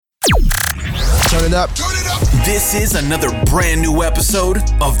Turn it up. Turn it up. This is another brand new episode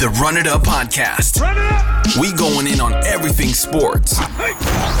of the Run It Up podcast. Run it up. We going in on everything sports,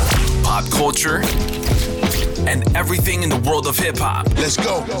 pop culture, and everything in the world of hip hop. Let's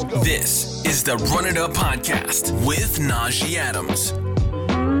go. This is the Run It Up podcast with Najee Adams.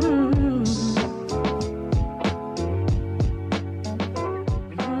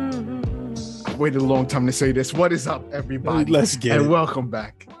 Waited a long time to say this. What is up, everybody? Let's get it. And welcome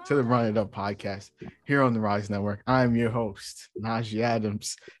back to the Run It Up podcast here on the Rise Network. I'm your host, Najee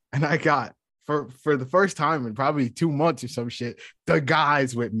Adams, and I got for the first time in probably 2 months or some shit, the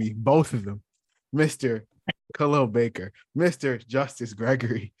guys with me, both of them, Mr. Khalil Baker, Mr. Justice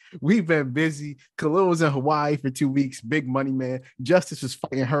Gregory. We've been busy. Khalil was in Hawaii for 2 weeks, big money man. Justice was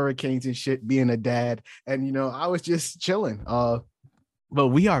fighting hurricanes and shit, being a dad, and I was just chilling. But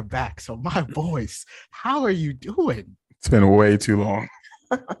we are back. So my boys, how are you doing? It's been way too long.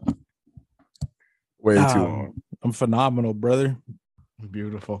 Way too long. I'm phenomenal, brother.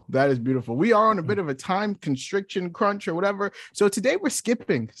 Beautiful. That is beautiful. We are on a bit of a time constriction crunch or whatever. So today we're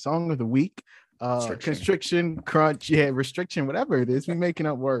skipping Song of the Week. Constriction, crunch, restriction, whatever it is. We're making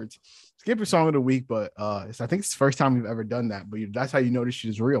up words. Skip a Song of the Week, but I think it's the first time we've ever done that. But that's how you know this shit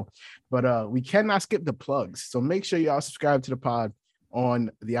is real. But we cannot skip the plugs. So make sure y'all subscribe to the pod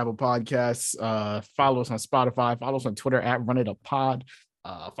on the Apple Podcasts. Follow us on Spotify. Follow us on Twitter at Run It Up Pod.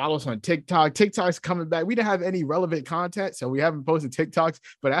 Follow us on TikTok. TikTok's coming back. We didn't have any relevant content, so we haven't posted TikToks,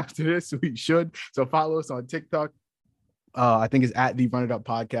 but after this, we should. So follow us on TikTok. I think it's at the Run It Up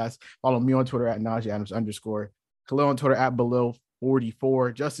Podcast. Follow me on Twitter at Najee Adams _. Khalil on Twitter at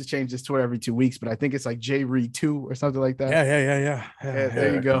Belil44. Justice changes his Twitter every 2 weeks, but I think it's like JReed2 or something like that. Yeah.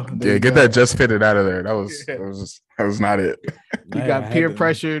 There you go. Get that just fitted out of there. That was not it. He got peer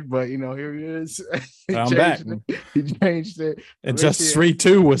pressured, but here he is. I'm back. He changed it. And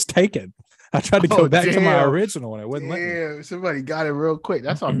 '63 was taken. I tried to go back to my original and it wouldn't let me. Yeah, somebody got it real quick.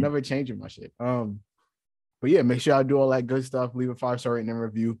 That's why I'm never changing my shit. But yeah, make sure I do all that good stuff. Leave a 5-star rating and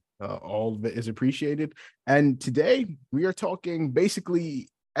review. All of it is appreciated. And today we are talking basically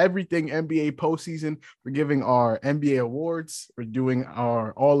everything NBA postseason. We're giving our NBA awards. We're doing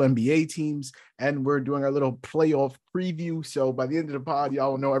our all NBA teams, and we're doing our little playoff preview. So by the end of the pod,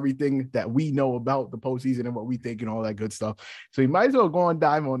 y'all will know everything that we know about the postseason and what we think and all that good stuff. So you might as well go and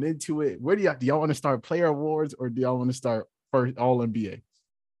dive on into it. Where do y'all want to start? Player awards, or do y'all want to start first all NBA?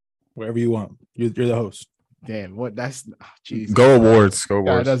 Wherever you want. You're the host. Damn, what that's jeez. Go awards.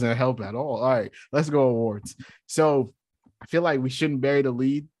 That doesn't help at all. All right, let's go awards. So I feel like we shouldn't bury the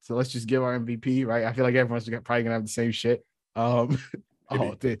lead. So let's just give our MVP, right? I feel like everyone's probably gonna have the same shit.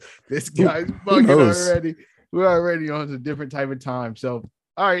 This guy's bugging already. We're already on a different type of time. So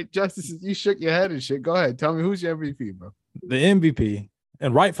all right, Justice, you shook your head and shit. Go ahead. Tell me who's your MVP, bro. The MVP,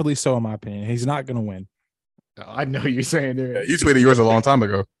 and rightfully so, in my opinion. He's not gonna win. I know you're saying there. You tweeted yours a long time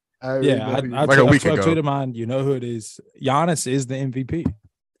ago. I like a week ago. I tweeted mine. You know who it is. Giannis is the MVP.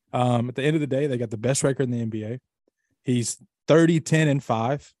 At the end of the day, they got the best record in the NBA. He's 30, 10, and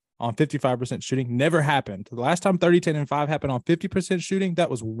 5 on 55% shooting. Never happened. The last time 30, 10, and 5 happened on 50% shooting, that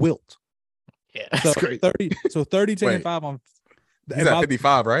was Wilt. Yeah, that's great. 30, 10, and 5 on. He's at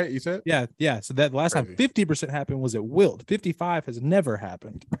 55, right? You said? Yeah. So that last time 50% happened was at Wilt. 55 has never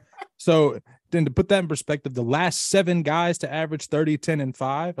happened. So then to put that in perspective, the last 7 guys to average 30, 10, and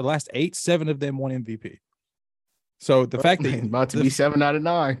 5, the last 8, 7 of them won MVP. So the fact that it's about to be 7 out of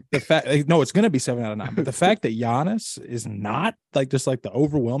 9. It's going to be 7 out of 9. But the fact that Giannis is not just the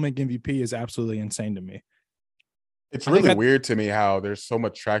overwhelming MVP is absolutely insane to me. It's really weird to me how there's so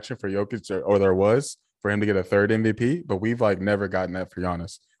much traction for Jokic, or there was for him to get a third MVP, but we've never gotten that for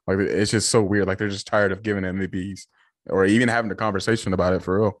Giannis. It's just so weird. They're just tired of giving MVPs or even having a conversation about it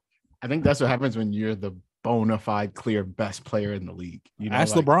for real. I think that's what happens when you're the bona fide, clear best player in the league.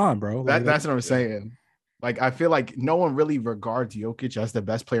 Ask LeBron, bro. That's what I'm saying. I feel like no one really regards Jokic as the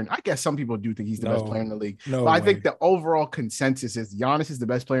best player. I guess some people do think he's the best player in the league. But I think the overall consensus is Giannis is the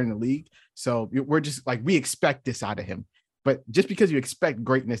best player in the league. So we're just we expect this out of him. But just because you expect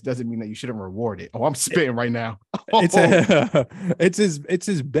greatness doesn't mean that you shouldn't reward it. Oh, I'm spitting right now. It's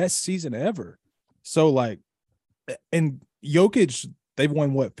his best season ever. So and Jokic, they've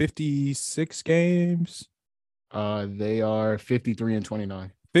won 56 games? They are 53 and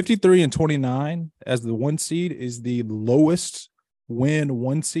 29. 53 and 29 as the 1 seed is the lowest win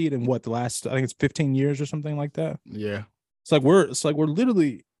 1 seed in the last, I think it's 15 years or something like that. Yeah. It's like we're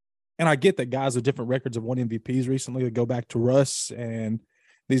literally, and I get that guys with different records have won MVPs recently that go back to Russ and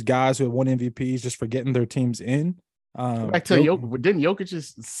these guys who have won MVPs just for getting their teams in. Back to Jokic. Didn't Jokic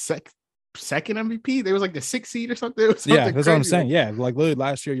just second MVP. They was like the 6th seed or something. It was Yeah, something that's what I'm crazy. saying. Yeah, like literally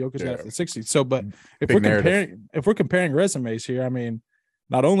last year, Jokic got the 60. So, but if Big we're comparing resumes here, I mean,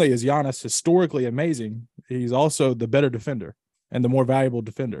 not only is Giannis historically amazing, he's also the better defender and the more valuable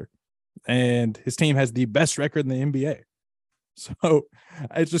defender, and his team has the best record in the NBA. So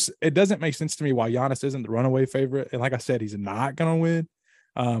it doesn't make sense to me why Giannis isn't the runaway favorite. And like I said, he's not going to win.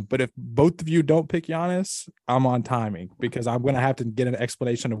 But if both of you don't pick Giannis, I'm on timing because I'm going to have to get an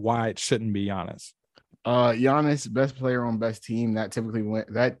explanation of why it shouldn't be Giannis. Giannis, best player on best team. That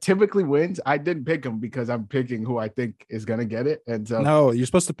typically wins. I didn't pick him because I'm picking who I think is going to get it. And so no, you're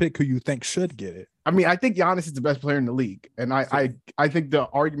supposed to pick who you think should get it. I mean, I think Giannis is the best player in the league, and I think the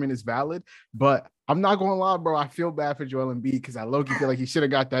argument is valid. But I'm not going to lie, bro. I feel bad for Joel Embiid because I low-key feel like he should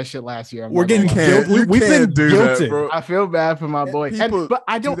have got that shit last year. We're getting guilty. We've been guilty, bro. I feel bad for my boy, but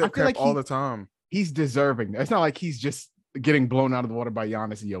I feel like all the time. He's deserving. It's not like he's just getting blown out of the water by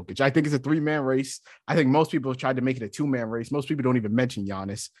Giannis and Jokic. I think it's a 3-man race. I think most people have tried to make it a 2-man race. Most people don't even mention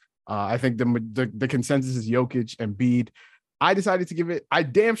Giannis. I think the consensus is Jokic and Embiid. I decided to give it. I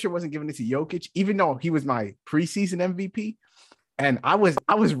damn sure wasn't giving it to Jokic, even though he was my preseason MVP. And I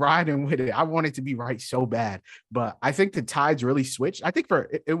was riding with it. I wanted to be right so bad, but I think the tides really switched. I think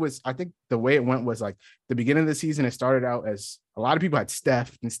I think the way it went was like the beginning of the season. It started out as a lot of people had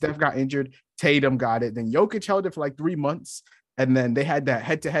Steph, and Steph got injured. Tatum got it. Then Jokic held it for like 3 months, and then they had that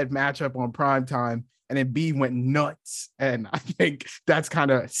head-to-head matchup on prime time, and then B went nuts. And I think that's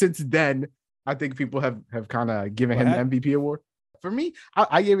kind of since then. I think people have kind of given him the MVP award. For me,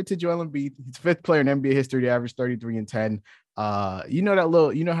 I gave it to Joel Embiid. He's 5th player in NBA history to average 33 and 10. You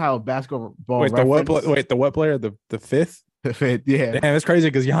know how basketball. Wait, the what player? The 5th? The 5th, yeah. Damn, it's crazy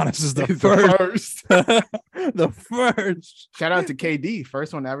because Giannis is the first. The first. Shout out to KD.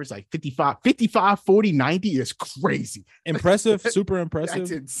 First one average like 55, 40, 90 is crazy. Impressive, super impressive.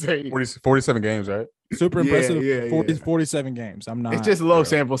 That's insane. 47 games, right? Super impressive. 47 games. I'm not. It's just low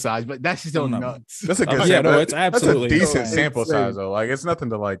sample size, but that's still nuts. That's a good sample. It's absolutely that's a decent sample size though. Like it's nothing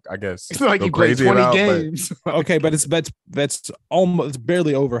to like. I guess it's not like you played 20 games. Okay, but that's almost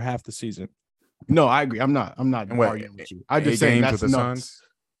barely over half the season. No, I agree. I'm not arguing with you. I'm just saying that's nuts. Suns?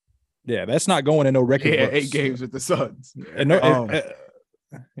 Yeah, that's not going in no record. Yeah, books. 8 games with the Suns.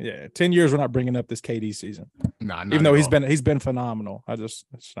 Yeah, 10 years we're not bringing up this KD season. Nah, even though he's been phenomenal. It's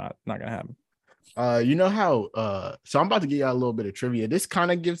not gonna happen. You know how so I'm about to get y'all a little bit of trivia. This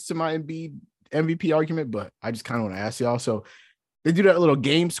kind of gives to my Embiid MVP argument, but I just kind of want to ask y'all. So they do that little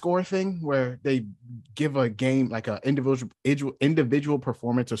game score thing where they give a game like a individual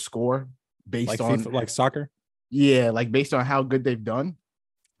performance or score based like on FIFA, like soccer. Yeah, like based on how good they've done.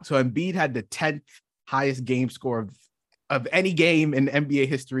 So Embiid had the 10th highest game score of any game in NBA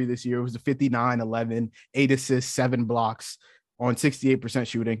history this year. It was a 59-11, 8 assists, 7 blocks on 68%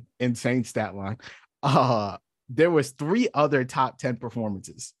 shooting. Insane stat line. There was 3 other top 10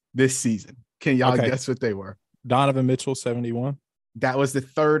 performances this season. Can y'all guess what they were? Donovan Mitchell, 71. That was the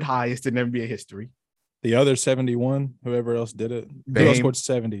 3rd highest in NBA history. The other 71, whoever else did it. Dame scored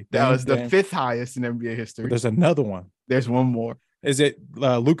 70. That was the 5th highest in NBA history. There's another one. There's one more. Is it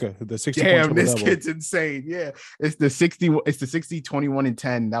Luka, the 60 Damn, this kid's insane. Yeah. It's the 60, 21, and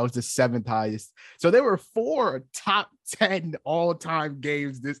 10. That was the 7th highest. So there were 4 top 10 all-time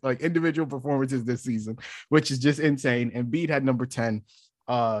games, this like individual performances this season, which is just insane. And Embiid had number 10.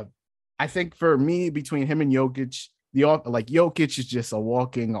 I think for me, between him and Jokic, Jokic is just a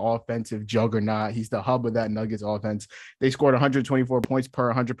walking offensive juggernaut. He's the hub of that Nuggets offense. They scored 124 points per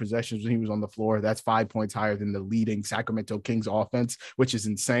 100 possessions when he was on the floor. That's 5 points higher than the leading Sacramento Kings offense, which is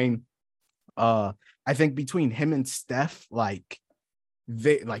insane. I think between him and Steph,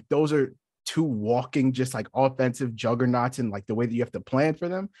 those are 2 walking just like offensive juggernauts, and like the way that you have to plan for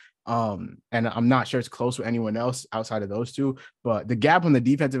them. And I'm not sure it's close with anyone else outside of those 2, but the gap on the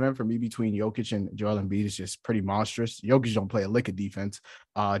defensive end for me between Jokic and Joel Embiid is just pretty monstrous. Jokic don't play a lick of defense.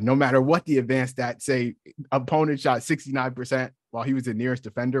 No matter what the advanced stats say, opponent shot 69% while he was the nearest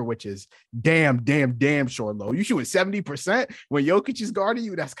defender, which is damn short low. You shoot 70% when Jokic is guarding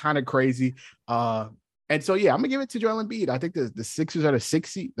you. That's kind of crazy. And so, yeah, I'm gonna give it to Joel Embiid. I think the Sixers are the 6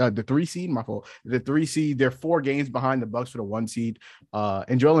 seed, the 3 seed. My fault. The 3 seed. They're 4 games behind the Bucks for the 1 seed.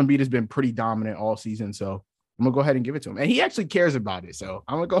 And Joel Embiid has been pretty dominant all season. So I'm gonna go ahead and give it to him. And he actually cares about it. So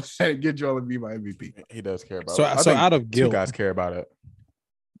I'm gonna go ahead and give Joel Embiid my MVP. He does care about it. So out of guilt, 2 guys care about it.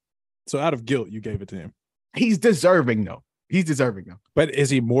 So out of guilt, you gave it to him. He's deserving though. But is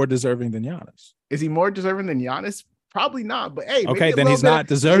he more deserving than Giannis? Is he more deserving than Giannis? Probably not, but hey, okay, then he's not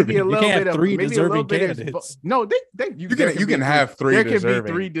deserving. You can't have three deserving candidates. No, you can have three. There deserving. can be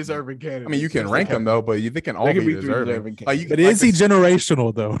three deserving candidates. I mean, you can rank them though, but they can all be deserving. But is he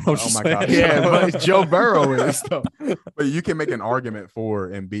generational though? Oh my god, yeah, but Joe Burrow is though. But you can make an argument for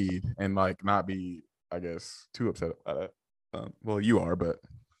Embiid and like not be, I guess, too upset about it. Well, you are, but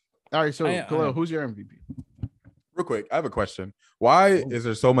all right. So, Khalil, who's your MVP? Real quick, I have a question. Why is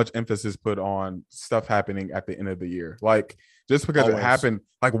there so much emphasis put on stuff happening at the end of the year? Like, just because it happened,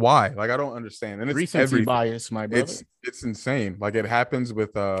 like why? Like, I don't understand. And it's recency bias, my brother. It's insane. Like, it happens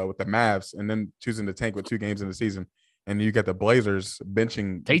with the Mavs and then choosing to tank with 2 games in the season. And you get the Blazers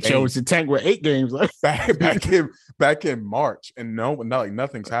benching. They chose to tank with 8 games left. back in March, and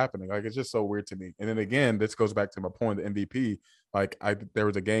nothing's happening. Like, it's just so weird to me. And then again, this goes back to my point, the MVP. Like, there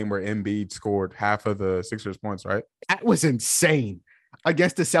was a game where Embiid scored half of the Sixers' points, right? That was insane.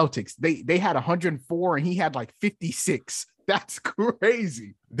 Against the Celtics, they had 104 and he had like 56. That's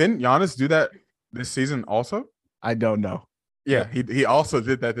crazy. Didn't Giannis do that this season also? I don't know. Yeah, he also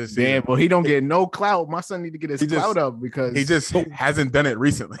did that this season. Damn, well, he don't get no clout. My son need to get his clout up because he just hasn't done it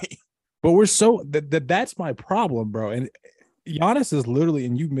recently. But we're so that's my problem, bro. And Giannis is literally,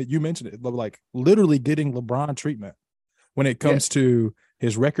 and you mentioned it, like literally getting LeBron treatment when it comes to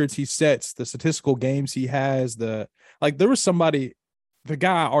his records he sets, the statistical games he has. There was somebody, the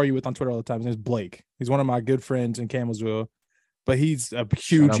guy I argue with on Twitter all the time, his name is Blake. He's one of my good friends in Campbellsville. But he's a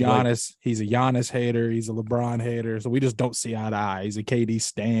huge Giannis. He's a Giannis hater. He's a LeBron hater. So we just don't see eye to eye. He's a KD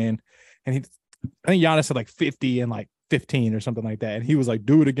stan. And I think Giannis had like 50 and like 15 or something like that. And he was like,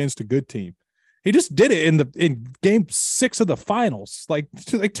 do it against a good team. He just did it in game 6 of the finals, like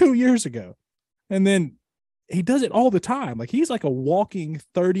 2 years ago. And then he does it all the time. Like he's like a walking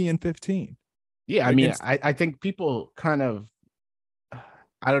 30 and 15. Yeah, I mean, I think people kind of,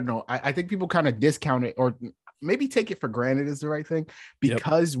 I don't know. I think people kind of discount it or maybe take it for granted is the right thing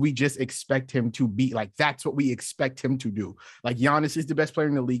because we just expect him to be like, that's what we expect him to do. Like Giannis is the best player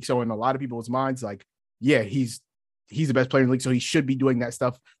in the league. So in a lot of people's minds, like, yeah, he's the best player in the league. So he should be doing that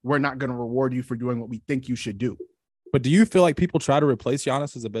stuff. We're not going to reward you for doing what we think you should do. But do you feel like people try to replace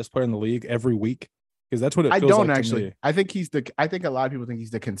Giannis as the best player in the league every week? Because that's what it feels like. I don't like actually. To me. I think a lot of people think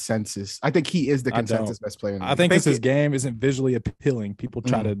he's the consensus. I think he is the consensus best player in the league. I think because his game isn't visually appealing. People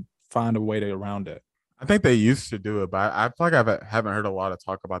try to find a way around it. I think they used to do it, but I feel like I haven't heard a lot of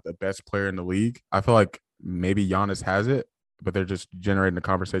talk about the best player in the league. I feel like maybe Giannis has it, but they're just generating a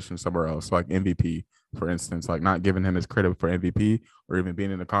conversation somewhere else, like MVP, for instance, like not giving him his credit for MVP or even being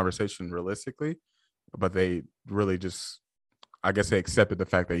in the conversation realistically. But they really just, I guess they accepted the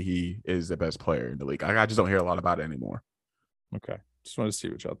fact that he is the best player in the league. I just don't hear a lot about it anymore. Okay. Just want to see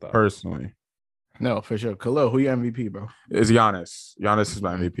what y'all thought. Personally. No, for sure. Khalil, who your MVP, bro? It's Giannis. Giannis is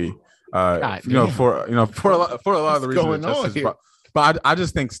my MVP. For a lot of the reasons. But I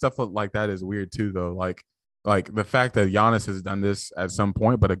just think stuff like that is weird too, though. Like the fact that Giannis has done this at some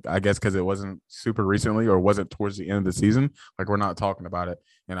point, but I guess because it wasn't super recently or wasn't towards the end of the season, like we're not talking about it.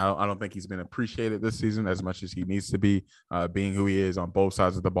 And I don't think he's been appreciated this season as much as he needs to be, being who he is on both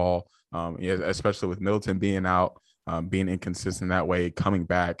sides of the ball, especially with Middleton being out, being inconsistent that way, coming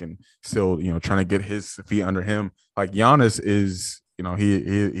back and still, trying to get his feet under him. Like Giannis is,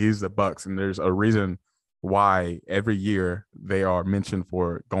 he's the Bucks, and there's a reason why every year they are mentioned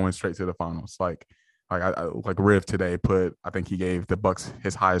for going straight to the finals. Like Riv today I think he gave the Bucks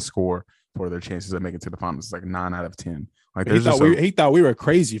his highest score for their chances of making it to the finals. It's like 9 out of 10. Like he thought we were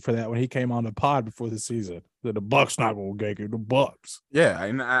crazy for that when he came on the pod before the season. That the Bucks not gonna get it, the Bucks. Yeah,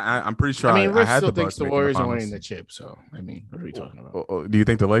 and I'm pretty sure. I mean, Rick still the thinks the Warriors are winning the chip. So I mean, what are we talking about? Do you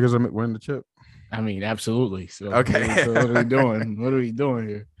think the Lakers are winning the chip? I mean, absolutely. So okay, so what are we doing? What are we doing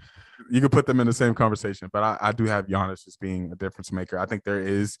here? You could put them in the same conversation, but I do have Giannis as being a difference maker. I think there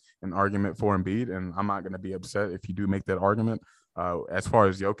is an argument for Embiid, and I'm not going to be upset if you do make that argument. As far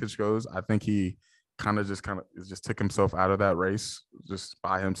as Jokic goes, I think he kind of just took himself out of that race just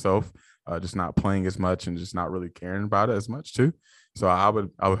by himself, just not playing as much and just not really caring about it as much too. So I would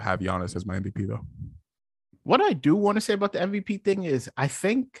have Giannis as my MVP though. What I do want to say about the MVP thing is I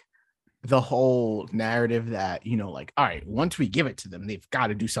think the whole narrative that, like, all right, once we give it to them, they've got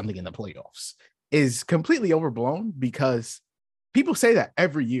to do something in the playoffs is completely overblown because people say that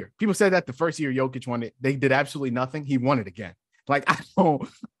every year. People say that the first year Jokic won it, they did absolutely nothing. He won it again. Like,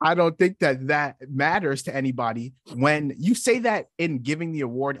 I don't think that matters to anybody when you say that in giving the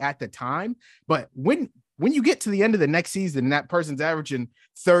award at the time. But when you get to the end of the next season and that person's averaging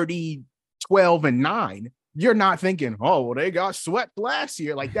 30, 12, and 9, you're not thinking, oh, well, they got swept last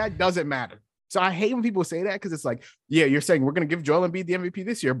year. Like, that doesn't matter. So I hate when people say that because it's like, yeah, you're saying we're going to give Joel Embiid the MVP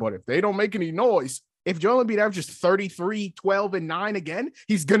this year, but if they don't make any noise, if Joel Embiid averages 33, 12, and 9 again,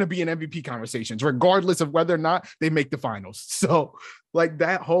 he's going to be in MVP conversations, regardless of whether or not they make the finals. So, like,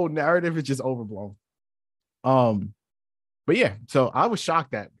 that whole narrative is just overblown. But yeah, so I was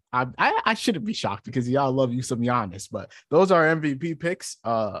shocked that I shouldn't be shocked because y'all love you some Giannis, but those are MVP picks.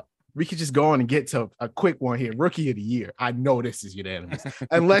 We could just go on and get to a quick one here. Rookie of the year. I know this is unanimous.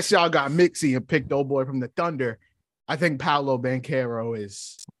 Unless y'all got Mixie and picked old boy from the Thunder, I think Paolo Banchero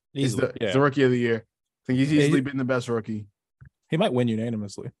is the rookie of the year. I think he's easily been the best rookie. He might win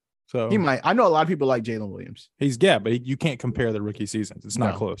unanimously. So he might. I know a lot of people like Jalen Williams. But you can't compare the rookie seasons. It's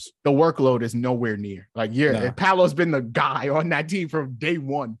not close. The workload is nowhere near. Like, Paolo's been the guy on that team from day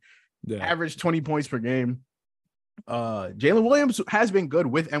one. Yeah. Average 20 points per game. Jalen Williams has been good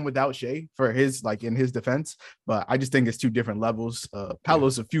with and without Shea for his, like, in his defense, but I just think it's two different levels.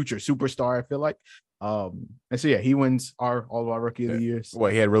 Paolo's a future superstar, I feel like. And so he wins all of our rookie of the years.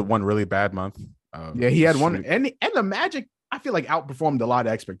 Well, he had one really bad month. He had one, and the Magic, I feel like, outperformed a lot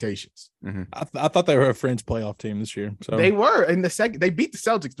of expectations. Mm-hmm. I thought they were a fringe playoff team this year. So they were in the second. They beat the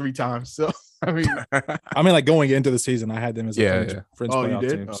Celtics 3 times. So I mean, like, going into the season, I had them as a fringe playoff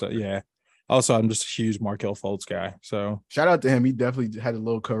team. Oh. So yeah. Also, I'm just a huge Markelle Fultz guy. So shout out to him. He definitely had a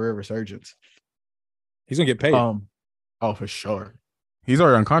little career resurgence. He's gonna get paid. For sure. He's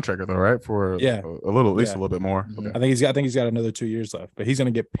already on contract though, right? For at least a little bit more. Mm-hmm. Okay. I think he's got another 2 years left, but he's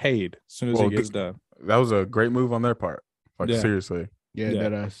gonna get paid as soon as he gets done. That was a great move on their part. Like, seriously. Yeah,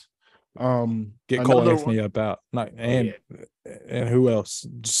 that us. Get Cole Anthony up out. And who else?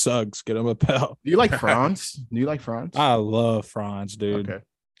 Suggs, get him up out. Do you like Franz? I love Franz, dude. Okay.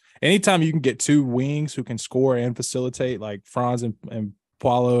 Anytime you can get 2 wings who can score and facilitate, like Franz and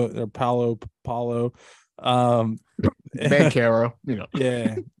Paolo. Banchero,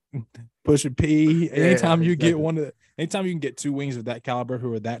 Yeah. Pusha P. Anytime you can get 2 wings of that caliber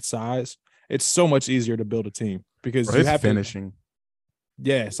who are that size, it's so much easier to build a team because you have finishing.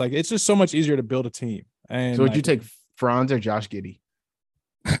 It's just so much easier to build a team. And so would you take Franz or Josh Giddey?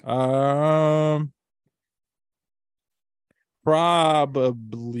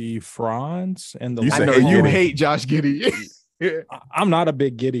 Probably Franz. And you hate Josh Giddey. I'm not a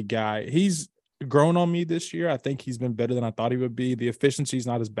big Giddey guy. He's grown on me this year. I think he's been better than I thought he would be. The efficiency is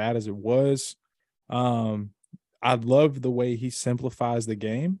not as bad as it was. I love the way he simplifies the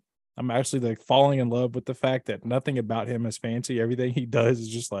game. I'm actually falling in love with the fact that nothing about him is fancy. Everything he does is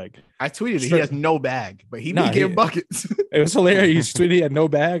just like, I tweeted he has no bag, but he be getting buckets. It was hilarious. He tweeted he had no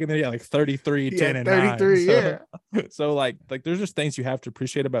bag, and then he had 33, 10, and 33, 9. So like there's just things you have to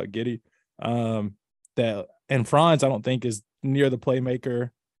appreciate about Giddey. And Franz, I don't think is near the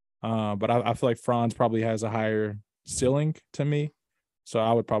playmaker. But I feel like Franz probably has a higher ceiling to me. So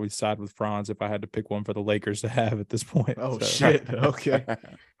I would probably side with Franz if I had to pick one for the Lakers to have at this point. Oh, shit. Okay.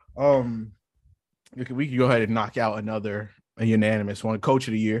 We could go ahead and knock out a unanimous one. Coach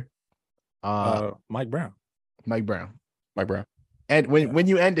of the year. Mike Brown. And when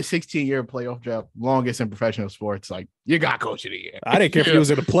you end a 16-year playoff drought, longest in professional sports, like, you got coach of the year. I didn't care if he was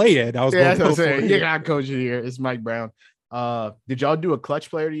going to play it. I was going to go for it. You got coach of the year. It's Mike Brown. Did y'all do a clutch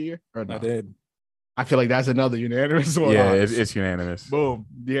player of the year or not? I did. I feel like that's another unanimous one. Yeah, it's unanimous. Boom.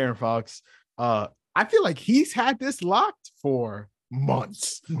 De'Aaron Fox. I feel like he's had this locked for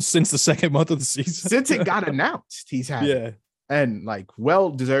months. Since the second month of the season. Since it got announced, he's had it. And well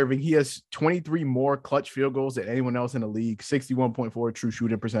deserving. He has 23 more clutch field goals than anyone else in the league, 61.4 true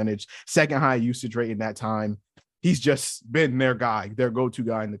shooting percentage, second high usage rate in that time. He's just been their guy, their go-to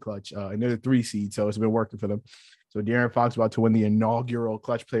guy in the clutch. And they're the 3 seed, so it's been working for them. So De'Aaron Fox about to win the inaugural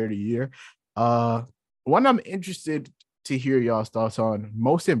clutch player of the year. One I'm interested to hear y'all's thoughts on,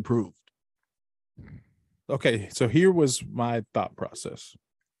 most improved. Okay, so here was my thought process.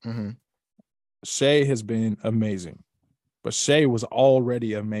 Mm-hmm. Shea has been amazing, but Shea was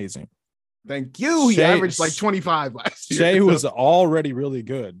already amazing. Thank you. He averaged like 25 last year. Shea was already really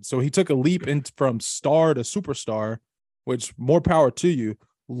good. So he took a leap from star to superstar, which more power to you.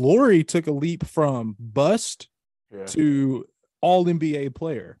 Laurie took a leap from bust to all NBA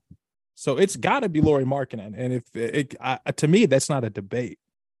player. So it's got to be Laurie Markkinen. And if to me, that's not a debate.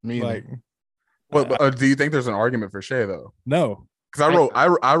 But do you think there's an argument for Shea though? No, because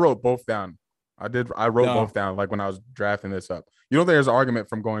I wrote both down. I wrote both down like when I was drafting this up. You don't think there's an argument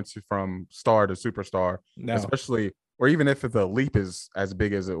from star to superstar, especially, or even if the leap is as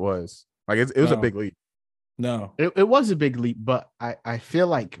big as it was. Like it was a big leap. No, it was a big leap, but I feel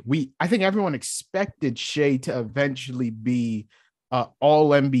like I think everyone expected Shea to eventually be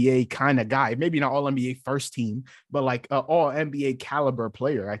all NBA kind of guy, maybe not all NBA first team, but like all NBA caliber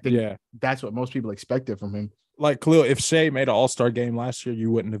player. I think that's what most people expected from him. Like Khalil, if Shea made an all-star game last year, you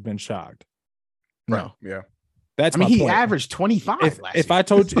wouldn't have been shocked. No. Yeah. That's I mean, my he point. averaged 25 last If year. I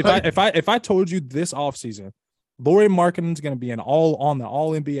told you if I told you this offseason, Lauri Markkanen's going to be on the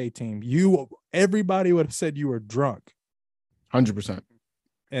all NBA team, everybody would have said you were drunk. 100%.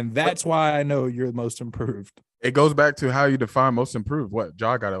 And that's why I know you're the most improved. It goes back to how you define most improved. What,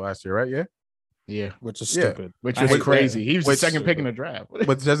 Ja got it last year, right? Yeah. Yeah. Which is stupid. Which was crazy. He was the second pick in the stupid. draft.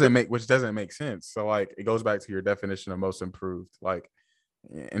 which doesn't make sense. So like it goes back to your definition of most improved. Like,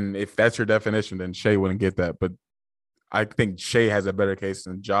 and if that's your definition, then Shea wouldn't get that. But I think Shea has a better case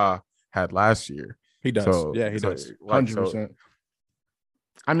than Ja had last year. He does. So, He does. 100%.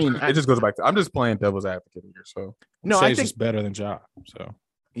 I mean, it just goes back to, I'm just playing devil's advocate here. So no, Shea's I think just better than Ja. So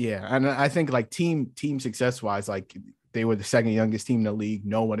yeah, and I think like team success wise, like they were the second youngest team in the league.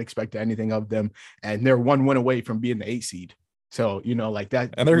 No one expected anything of them, and they're 1 win away from being the 8th seed. So like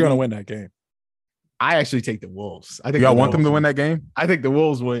that, and they're going to win that game. I actually take the Wolves. I think y'all want them to win that game. I think the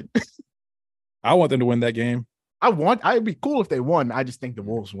Wolves win. I want them to win that game. I'd be cool if they won. I just think the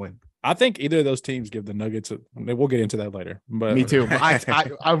Wolves win. I think either of those teams give the Nuggets. We'll get into that later. But me too.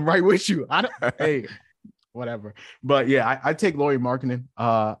 I'm right with you. Hey, whatever. But yeah, I take Lauri Markkanen.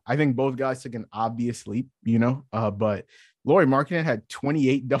 I think both guys took an obvious leap, but Lauri Markkanen had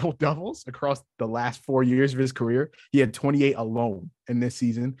 28 double-doubles across the last 4 years of his career. He had 28 alone in this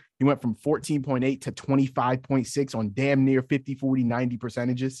season. He went from 14.8 to 25.6 on damn near 50, 40, 90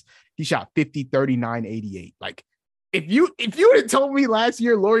 percentages. He shot 50, 39, 88. Like, if you would have told me last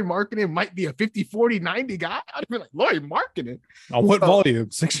year Lauri Markkanen might be a 50, 40, 90 guy, I'd be like, Lauri Markkanen. On what volume?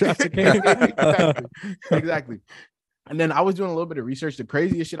 6 shots a game? Exactly. And then I was doing a little bit of research. The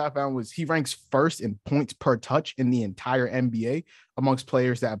craziest shit I found was he ranks first in points per touch in the entire NBA amongst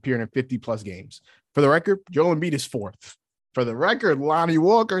players that appear in 50-plus games. For the record, Joel Embiid is 4th. For the record, Lonnie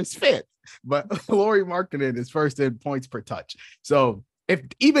Walker is 5th. But Lauri Markkanen is first in points per touch. So Lauri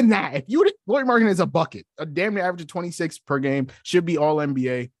Markkanen is a bucket, a damn near average of 26 per game, should be all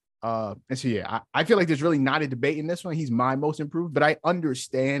NBA. And so, yeah, I feel like there's really not a debate in this one. He's my most improved, but I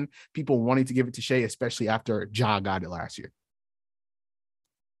understand people wanting to give it to Shea, especially after Ja got it last year.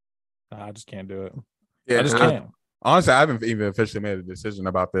 I just can't do it. Yeah, I just can't. Honestly, I haven't even officially made a decision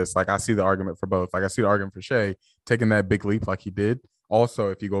about this. Like, I see the argument for both. Like, I see the argument for Shea taking that big leap like he did. Also,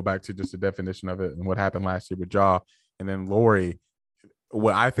 if you go back to just the definition of it and what happened last year with Ja, and then Lauri,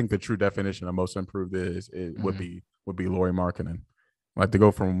 what I think the true definition of most improved would be Lauri Markkanen. Like, to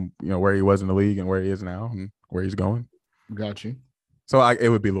go from where he was in the league and where he is now and where he's going. Got you. So it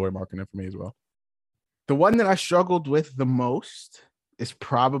would be Lauri Markkanen for me as well. The one that I struggled with the most is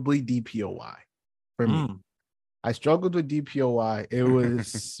probably DPOY for me. I struggled with DPOY. It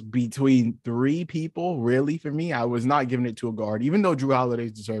was between 3 people, really, for me. I was not giving it to a guard, even though Drew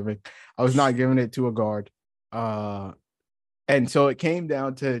Holiday's deserving. I was not giving it to a guard. And so it came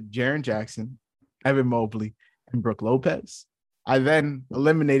down to Jaren Jackson, Evan Mobley, and Brook Lopez. I then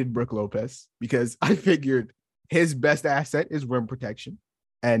eliminated Brook Lopez because I figured his best asset is rim protection.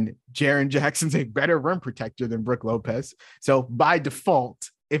 And Jaren Jackson's a better rim protector than Brook Lopez. So by default,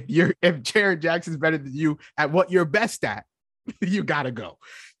 if Jaren Jackson's better than you at what you're best at, you gotta go.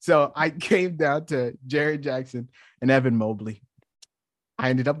 So I came down to Jaren Jackson and Evan Mobley. I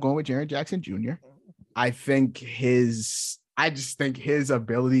ended up going with Jaren Jackson Jr. I just think his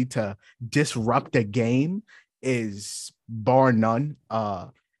ability to disrupt a game is bar none.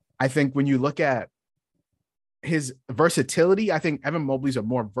 I think when you look at his versatility, I think Evan Mobley's a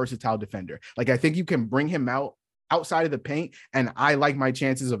more versatile defender. Like, I think you can bring him outside of the paint, and I like my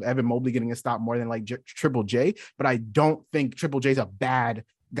chances of Evan Mobley getting a stop more than like Triple J, but I don't think Triple J's a bad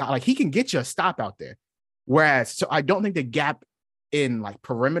guy. Like, he can get you a stop out there. So I don't think the gap in like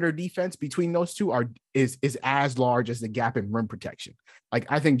perimeter defense between those two is as large as the gap in rim protection. Like,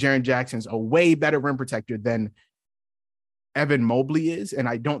 I think Jaren Jackson's a way better rim protector than Evan Mobley is, and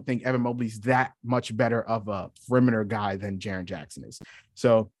I don't think Evan Mobley's that much better of a perimeter guy than Jaren Jackson is.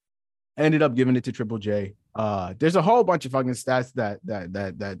 So I ended up giving it to Triple J. There's a whole bunch of fucking stats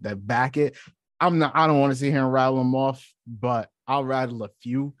that back it. I don't want to sit here and rattle them off, but I'll rattle a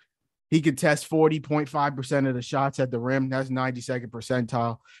few. He could test 40.5% of the shots at the rim. That's 92nd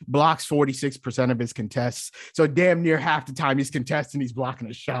percentile. Blocks 46% of his contests. So damn near half the time he's contesting, he's blocking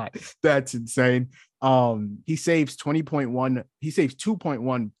a shot. That's insane. He saves 20.1. He saves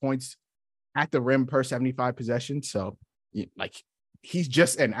 2.1 points at the rim per 75 possessions. So like, he's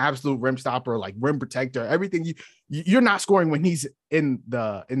just an absolute rim stopper, like rim protector. Everything you're not scoring when he's in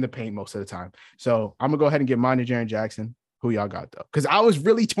the paint most of the time. So I'm gonna go ahead and get mine to Jaren Jackson. Who y'all got though? Because I was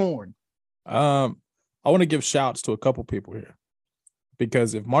really torn. I want to give shouts to a couple people here,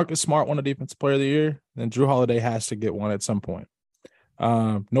 because if Marcus Smart won a Defensive Player of the Year, then Drew Holiday has to get one at some point.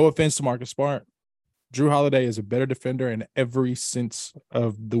 No offense to Marcus Smart. Drew Holiday is a better defender in every sense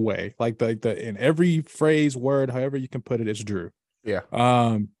of the way. Like the in every phrase, word, however you can put it, it's Drew. Yeah.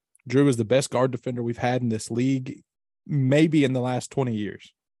 Drew is the best guard defender we've had in this league, maybe in the last 20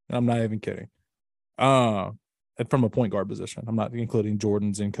 years. And I'm not even kidding. From a point guard position. I'm not including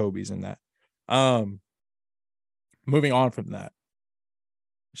Jordans and Kobe's in that. Moving on from that.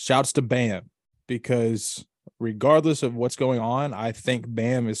 Shouts to Bam, because regardless of what's going on, I think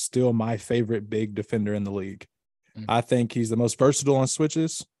Bam is still my favorite big defender in the league. I think he's the most versatile on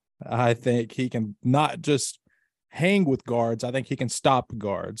switches. I think he can not just hang with guards. I think he can stop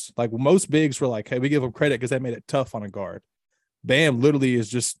guards. Like most bigs were like, hey, we give him credit because they made it tough on a guard. Bam literally is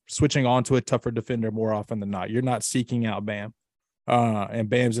just switching on to a tougher defender more often than not. You're not seeking out Bam. And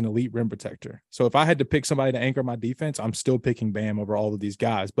Bam's an elite rim protector. So if I had to pick somebody to anchor my defense, I'm still picking Bam over all of these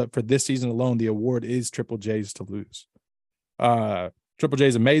guys. But for this season alone, the award is Triple J's to lose. Triple J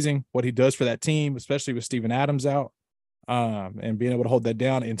is amazing. What he does for that team, especially with Steven Adams out, and being able to hold that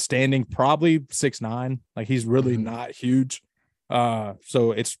down and standing probably 6'9". Like he's really not huge.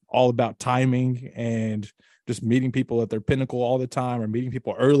 So it's all about timing and just meeting people at their pinnacle all the time or meeting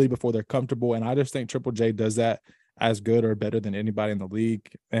people early before they're comfortable. And I just think Triple J does that as good or better than anybody in the league.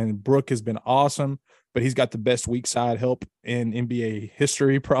 And Brooke has been awesome, but he's got the best weak side help in NBA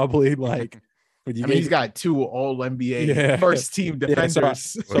history, probably. Like, he's got 2 all NBA first team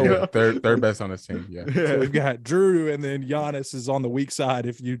defenders. So third best on his team. Yeah. So we've got Drew, and then Giannis is on the weak side.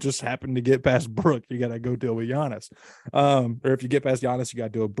 If you just happen to get past Brooke, you got to go deal with Giannis. Or if you get past Giannis, you got to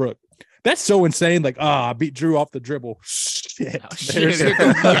deal with Brooke. That's so insane. Like, I beat Drew off the dribble. Shit. There's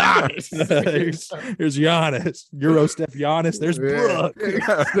Giannis. There's Giannis. Euro step Giannis. There's Brooke.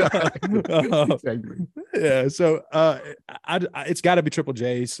 Yeah. So it's got to be Triple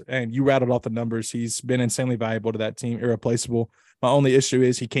J's. And you rattled off the numbers. He's been insanely valuable to that team. Irreplaceable. My only issue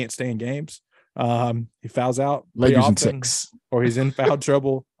is he can't stay in games. He fouls out Lakers often, in 6, or he's in foul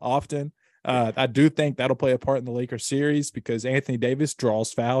trouble often. I do think that'll play a part in the Lakers series because Anthony Davis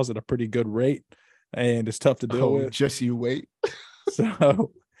draws fouls at a pretty good rate, and it's tough to deal with. Just you wait.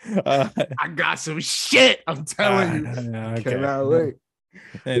 So I got some shit. I'm telling you. Okay. Cannot wait.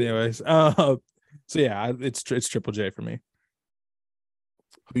 Anyways, so yeah, it's Triple J for me.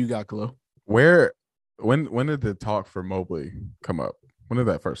 Who you got, Khalil? When did the talk for Mobley come up? When did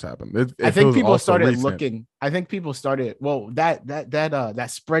that first happen? I think people started looking. I think people started. Well, that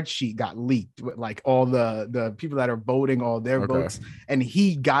spreadsheet got leaked with like all the people that are voting all their votes, and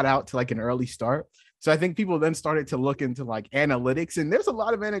he got out to like an early start. So I think people then started to look into like analytics, and there's a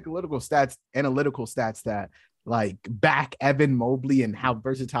lot of analytical stats that like back Evan Mobley and how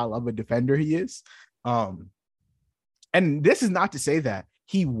versatile of a defender he is. And this is not to say that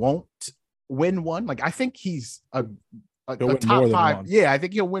he won't win one. Like I think he's a top 5. Yeah, I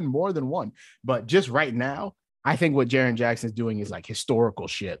think he'll win more than one. But just right now, I think what Jaren Jackson's doing is like historical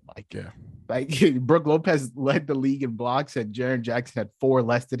shit. Like Brooke Lopez led the league in blocks, and Jaren Jackson had 4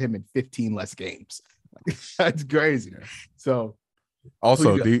 less than him in 15 less games. That's crazy. So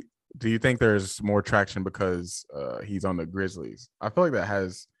also, do you think there's more traction because he's on the Grizzlies? I feel like that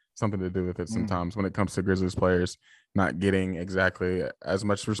has something to do with it sometimes when it comes to Grizzlies players not getting exactly as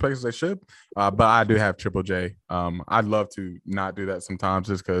much respect as they should. But I do have Triple J. I'd love to not do that sometimes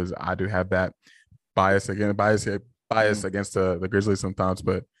just because I do have that bias against the Grizzlies sometimes.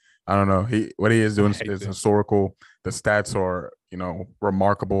 But I don't know. What he is doing is historical. The stats are,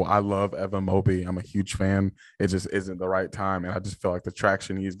 remarkable. I love Evan Mobley. I'm a huge fan. It just isn't the right time. And I just feel like the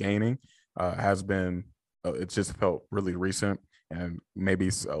traction he's gaining has been, it just felt really recent and maybe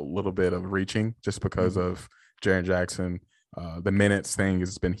a little bit of reaching just because of Jaren Jackson. The minutes thing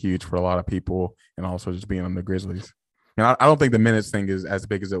has been huge for a lot of people, and also just being on the Grizzlies. And I don't think the minutes thing is as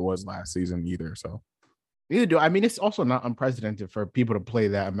big as it was last season either. So neither do I. mean, it's also not unprecedented for people to play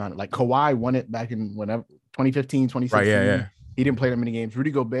that amount. Like Kawhi won it back in 2015, 2016. Right, yeah. He didn't play that many games. Rudy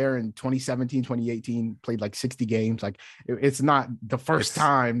Gobert in 2017, 2018 played like 60 games. Like it's not the first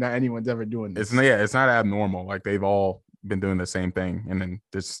time that anyone's ever doing this. It's not abnormal. Like they've all been doing the same thing, and then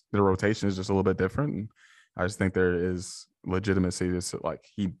the rotation is just a little bit different. And I just think there is legitimacy to like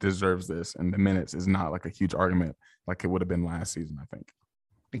he deserves this, and the minutes is not like a huge argument like it would have been last season, I think.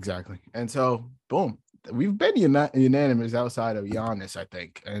 Exactly. And so, boom, we've been unanimous outside of Giannis, I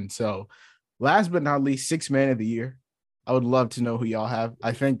think. And so, last but not least, 6th man of the year. I would love to know who y'all have.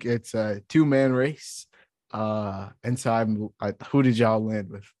 I think it's a 2-man race. And so who did y'all land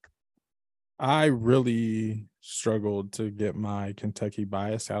with? I really struggled to get my Kentucky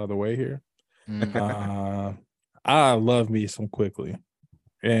bias out of the way here. I love me some Quickly,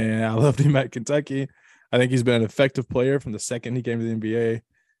 and I loved him at Kentucky. I think he's been an effective player from the second he came to the NBA.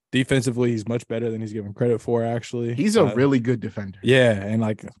 Defensively, he's much better than he's given credit for, actually. He's a really good defender. Yeah, and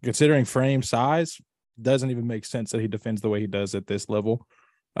like considering frame size, doesn't even make sense that he defends the way he does at this level.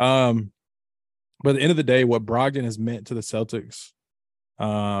 But at the end of the day, what Brogdon has meant to the Celtics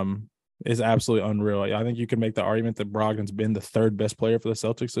is absolutely unreal. I think you can make the argument that Brogdon's been the third best player for the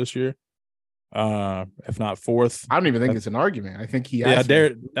Celtics this year, if not fourth. I don't even think it's an argument. I think he has.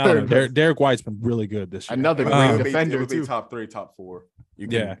 Yeah, Derek White's been really good this year. Another great defender, it would be too. top 3, top 4. You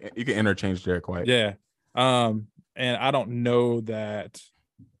can interchange Derek White. Yeah. And I don't know that.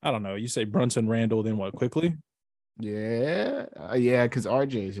 I don't know. You say Brunson, Randall, then what? Quickly? Yeah, because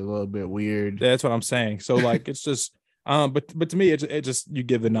RJ is a little bit weird. That's what I'm saying. So like, it's just. But to me, it just you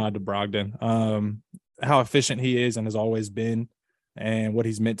give the nod to Brogdon. How efficient he is and has always been, and what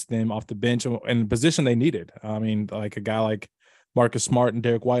he's meant to them off the bench and the position they needed. I mean, like a guy like Marcus Smart and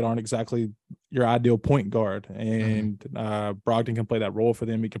Derek White aren't exactly your ideal point guard, and Brogdon can play that role for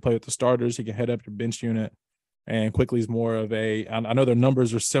them. He can play with the starters. He can head up your bench unit, and Quickly's more of a. I know their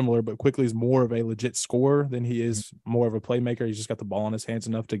numbers are similar, but Quickly's more of a legit scorer than he is more of a playmaker. He's just got the ball in his hands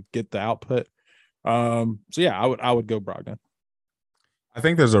enough to get the output. So yeah, I would go Brogdon. I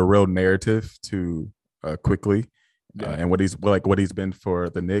think there's a real narrative to Quickly and what he's been for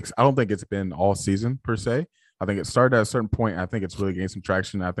the Knicks. I don't think it's been all season per se. I think it started at a certain point. I think it's really gained some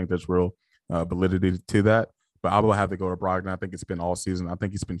traction. I think there's real validity to that. But I will have to go to Brogdon. I think it's been all season. I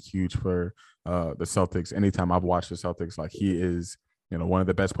think he's been huge for the Celtics. Anytime I've watched the Celtics, like he is, one of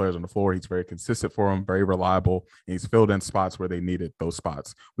the best players on the floor. He's very consistent for them, very reliable, and he's filled in spots where they needed those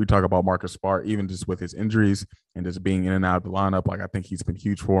spots. We talk about Marcus Smart, even just with his injuries and just being in and out of the lineup. Like I think he's been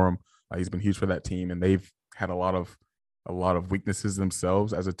huge for him. He's been huge for that team, and they've had a lot of weaknesses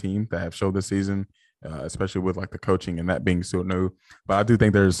themselves as a team that have showed this season, especially with like the coaching and that being so new. But I do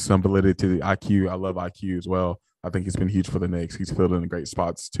think there's some validity to the IQ. I love IQ as well. I think he's been huge for the Knicks. He's filled in great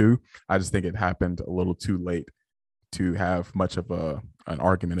spots too. I just think it happened a little too late to have much of an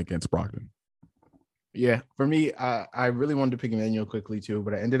argument against Brogdon. Yeah, for me, I really wanted to pick Emmanuel Quickly too,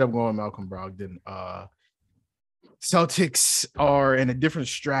 but I ended up going Malcolm Brogdon. Celtics are in a different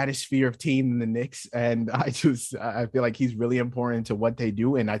stratosphere of team than the Knicks, and I feel like he's really important to what they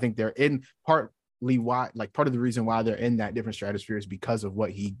do, and I think they're in part of the reason why they're in that different stratosphere is because of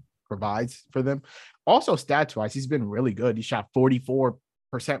what he provides for them. Also, stats wise, he's been really good. He shot 44%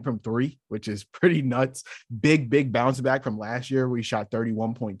 from 3, which is pretty nuts. Big bounce back from last year where he shot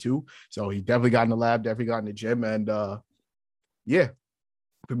 31.2. So he definitely got in the lab, definitely got in the gym. And yeah,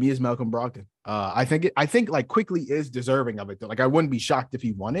 for me, it's Malcolm Brogdon. I think like Quickly is deserving of it though. Like I wouldn't be shocked if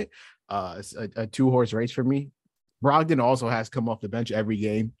he won it. It's a 2-horse race for me. Brogdon also has come off the bench every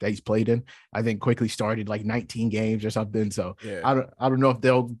game that he's played in. I think Quickly started like 19 games or something. So yeah. I don't know if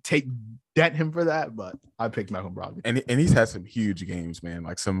they'll dent him for that, but I picked Malcolm Brogdon. And he's had some huge games, man.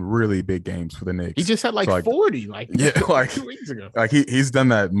 Like some really big games for the Knicks. He just had like 40, like 2 weeks ago. Like he's done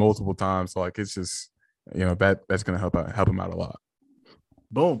that multiple times. So like it's just that's gonna help him out a lot.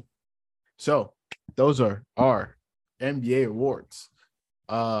 Boom. So those are our NBA awards.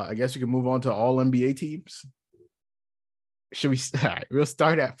 I guess we can move on to all NBA teams. Should we? All right, we'll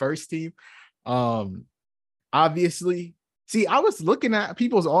start at first team. Obviously, see, I was looking at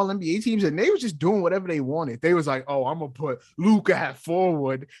people's all NBA teams and they were just doing whatever they wanted. They was like, "Oh, I'm gonna put Luka at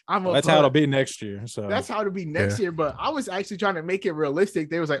forward." That's how it'll be next year. So that's how it'll be next year. But I was actually trying to make it realistic.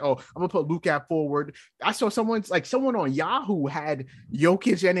 They was like, "Oh, I'm gonna put Luka at forward." I saw someone on Yahoo had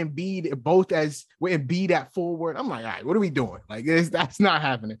Jokic and Embiid both with Embiid at forward. I'm like, all right, what are we doing? Like, that's not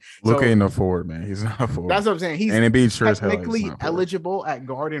happening. Luka ain't no forward, man. He's not a forward. That's what I'm saying. He's Embiid sure technically eligible at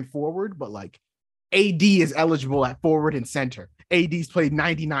guard and forward, but like AD is eligible at forward and center. AD's played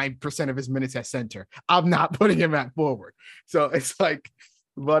 99% of his minutes at center. I'm not putting him at forward. So it's like,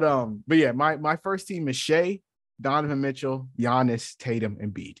 but yeah, my first team is Shea, Donovan Mitchell, Giannis, Tatum,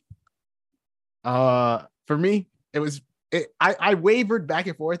 and Embiid. For me, I wavered back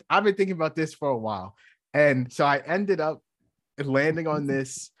and forth. I've been thinking about this for a while. And so I ended up landing on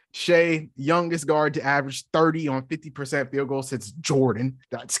this. Shea, youngest guard to average 30 on 50% field goals since Jordan.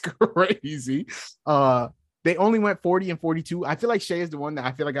 That's crazy. They only went 40 and 42. I feel like Shea is the one that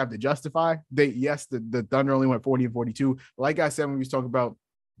I feel like I have to justify. The Thunder only went 40 and 42. Like I said, when we was talking about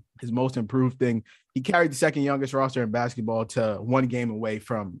his most improved thing, he carried the second youngest roster in basketball to 1 game away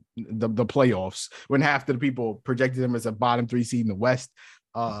from the playoffs when half of the people projected him as a bottom 3 seed in the West.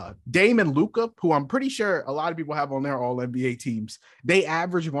 Dame and Luka, who I'm pretty sure a lot of people have on their all NBA teams, they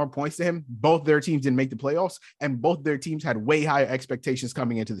averaged more points to him. Both their teams didn't make the playoffs, and both their teams had way higher expectations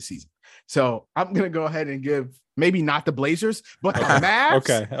coming into the season. So I'm gonna go ahead and give maybe not the Blazers, but the Mavs.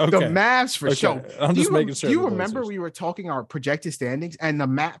 Okay. The Mavs for sure. I'm just making sure. Do you remember we were talking our projected standings, and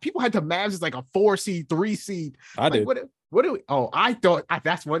people had the Mavs as like a 4 seed, 3 seed? I did. What do we? Oh, I thought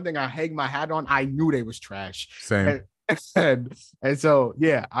that's one thing I hang my hat on. I knew they was trash. Same. And so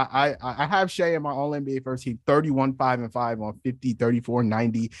yeah, I have Shea in my all NBA first team, 31-5-5 on 50, 34,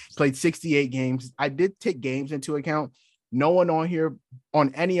 90. Played 68 games. I did take games into account. No one on here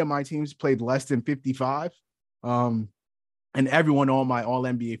on any of my teams played less than 55. And everyone on my all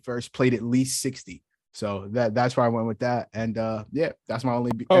NBA first played at least 60. So that's where I went with that. And yeah, that's my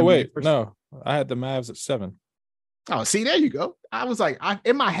only. Oh, NBA wait, first. no, I had the Mavs at 7. Oh, see, there you go. I was like,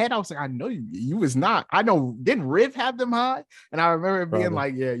 in my head, I was like, I know you was not. I know, didn't Riv have them high? And I remember being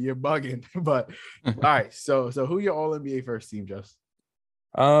like, yeah, you're bugging. But all right, so who your all NBA first team, Just?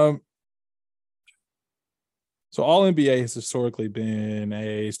 So all NBA has historically been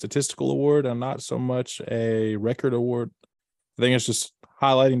a statistical award and not so much a record award. I think it's just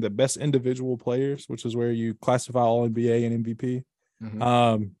highlighting the best individual players, which is where you classify all NBA and MVP.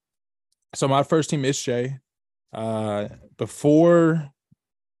 Mm-hmm. So my first team is Shea. Before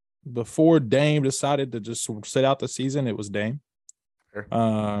Dame decided to just sit out the season, it was Dame.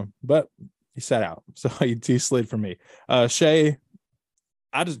 Sure. But he sat out, so he slid for me. Shea,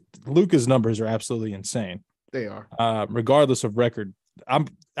 Luka's numbers are absolutely insane. They are. Regardless of record,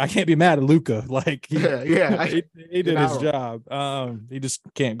 I can't be mad at Luka. Like he did his job. He just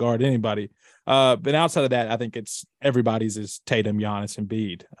can't guard anybody. But outside of that, I think it's everybody's is Tatum, Giannis, and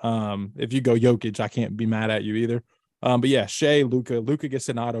Embiid. If you go Jokic, I can't be mad at you either. But yeah, Shea, Luka gets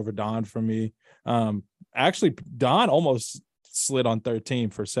a nod over Don for me. Actually, Don almost slid on 13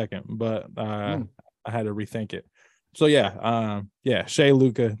 for a second, but I had to rethink it. So yeah, Shea,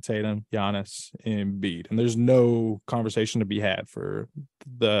 Luka, Tatum, Giannis, and Embiid, and there's no conversation to be had for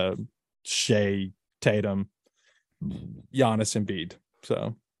the Shea, Tatum, Giannis, and Embiid.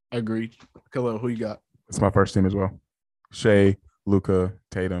 So agreed. Khalil, who you got? It's my first team as well. Shea, Luka,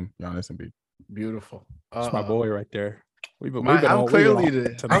 Tatum, Giannis, and Embiid. Beautiful. That's my boy right there. I'm clearly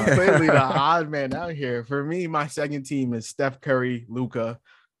the odd man out here. For me, my second team is Steph Curry, Luka,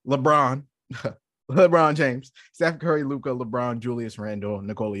 LeBron. LeBron James, Steph Curry, Luka, LeBron, Julius Randle,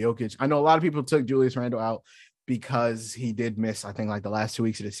 Nikola Jokic. I know a lot of people took Julius Randle out because he did miss, I think, like the last 2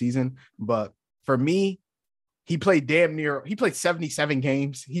 weeks of the season. But for me, he played 77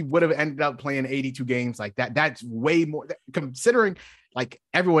 games. He would have ended up playing 82 games like that. That's way more, considering like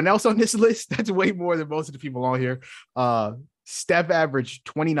everyone else on this list. That's way more than most of the people on here. Steph averaged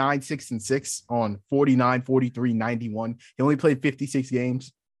 29, 6, and 6 on 49, 43, 91. He only played 56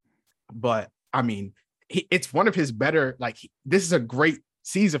 games, but I mean, it's one of his better, this is a great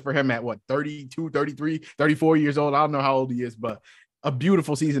season for him at 32, 33, 34 years old. I don't know how old he is, but a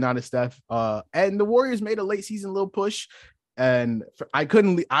beautiful season out of Steph. And the Warriors made a late season little push. And I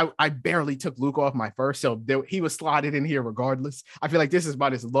barely took Luke off my first, so he was slotted in here regardless. I feel like this is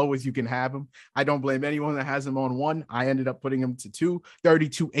about as low as you can have him. I don't blame anyone that has him on 1. I ended up putting him to 2.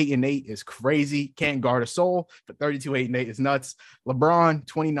 32, 8, and 8 is crazy. Can't guard a soul, but 32, 8, and 8 is nuts. LeBron,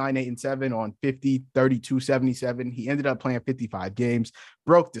 29, 8, and 7 on 50, 32, 77. He ended up playing 55 games.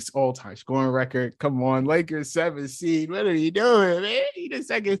 Broke this all-time scoring record. Come on, Lakers 7 seed. What are you doing, man? He the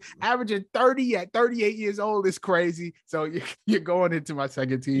second, averaging 30 at 38 years old is crazy. So you're going into my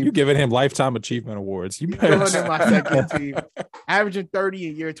second team. You giving him lifetime achievement awards. You're going into my second team. Averaging 30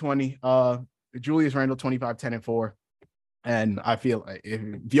 in year 20. Julius Randle, 25, 10, and 4. And I feel like if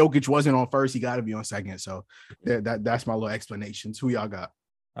Jokic wasn't on first, he got to be on second. So that's my little explanations. Who y'all got?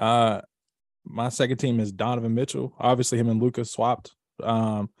 My second team is Donovan Mitchell. Obviously, him and Luka swapped.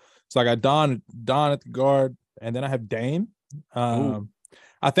 So I got Don at the guard, and then I have Dame.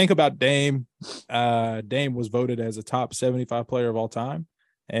 I think about Dame. Dame was voted as a top 75 player of all time,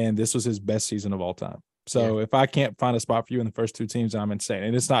 and this was his best season of all time. So if I can't find a spot for you in the first 2 teams, I'm insane.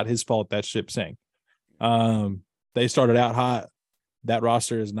 And it's not his fault that ship sank. They started out hot. That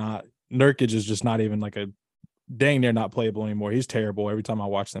roster is not – Nurkic is just not even like a – dang near not playable anymore. He's terrible every time I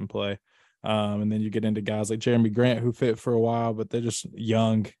watch them play. And then you get into guys like Jeremy Grant who fit for a while, but they're just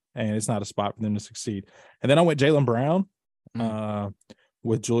young and it's not a spot for them to succeed. And then I went Jaylen Brown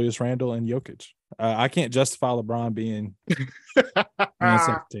with Julius Randle and Jokic. I can't justify LeBron being in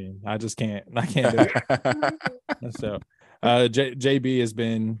 17. I just can't. I can't do it. So JB has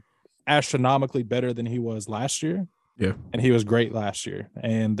been astronomically better than he was last year. Yeah. And he was great last year.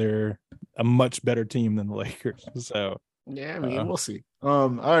 And they're a much better team than the Lakers. So Yeah, I mean, we'll see. All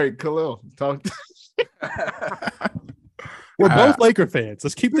right, Khalil, talk. We're both Laker fans.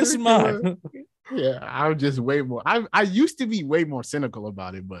 Let's keep this in mind. Yeah, I'm just way more. I used to be way more cynical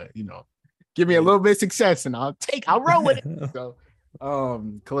about it, but give me a little bit of success and I'll roll with it. So,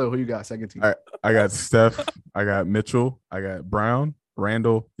 Khalil, who you got second team? All right, I got Steph, I got Mitchell, I got Brown,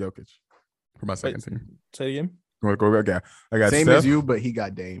 Randall, Jokic for my second team. Say it again. Go again. I got same Steph, as you, but he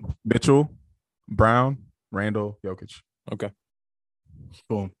got Dame. Mitchell, Brown, Randall, Jokic. Okay.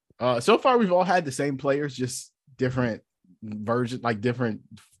 Boom. So far we've all had the same players, just different versions, like different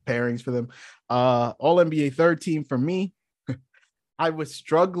pairings for them. All NBA third team for me. I was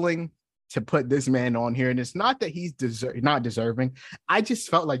struggling to put this man on here, and it's not that he's not deserving. I just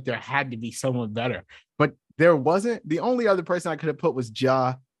felt like there had to be someone better, but there wasn't. The only other person I could have put was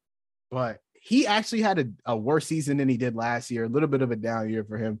Ja, but he actually had a worse season than he did last year. A little bit of a down year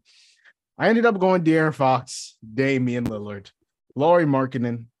for him. I ended up going De'Aaron Fox, Damian Lillard, Lauri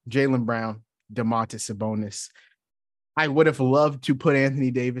Markkanen, Jaylen Brown, Domantas Sabonis. I would have loved to put Anthony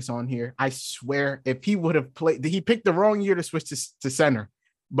Davis on here. I swear, if he would have played, he picked the wrong year to switch to center,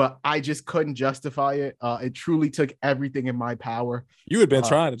 but I just couldn't justify it. It truly took everything in my power. You had been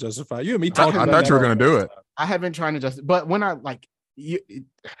trying to justify. You and me talking. I thought you were going to do it. I have been trying to justify, but when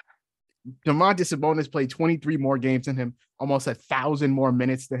Domantas Sabonis played 23 more games than him, almost 1,000 more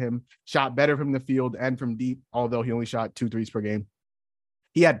minutes to him, shot better from the field and from deep, although he only shot 2 threes per game.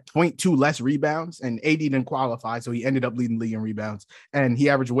 He had 0.2 less rebounds, and AD didn't qualify, so he ended up leading the league in rebounds. And he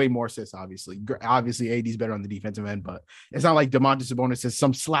averaged way more assists, obviously. Obviously, AD's better on the defensive end, but it's not like Domantas Sabonis is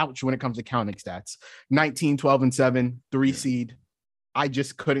some slouch when it comes to counting stats. 19, 12, and 7, 3 seed. I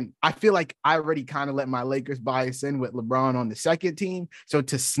just couldn't. I feel like I already kind of let my Lakers bias in with LeBron on the second team. So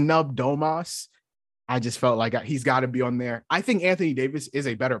to snub Domas, I just felt like he's got to be on there. I think Anthony Davis is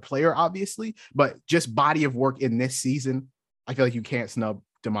a better player, obviously, but just body of work in this season, I feel like you can't snub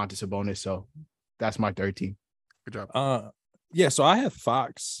Domantas Sabonis. So that's my third team. Good job. Yeah, so I had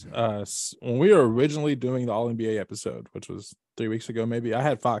Fox. When we were originally doing the All-NBA episode, which was 3 weeks ago, maybe, I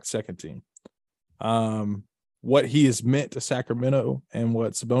had Fox second team. What he has meant to Sacramento and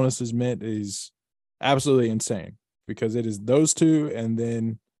what Sabonis has meant is absolutely insane, because it is those two and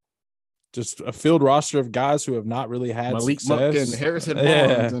then just a field roster of guys who have not really had Malik success. Monk and Harrison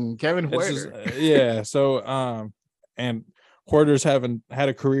Barnes and Kevin Huerter. So and Huerter's haven't had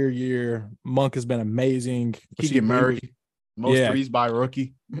a career year. Monk has been amazing. Keegan Murray, most threes by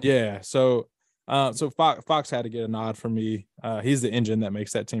rookie. Yeah. So Fox had to get a nod from me. He's the engine that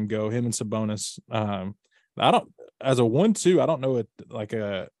makes that team go. Him and Sabonis. I don't, as a 1-2, I don't know it like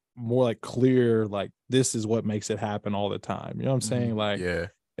a more like clear, like this is what makes it happen all the time. You know what I'm saying? Like, yeah,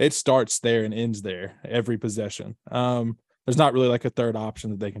 it starts there and ends there every possession. There's not really like a third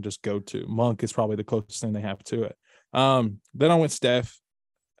option that they can just go to. Monk is probably the closest thing they have to it. Then I went Steph.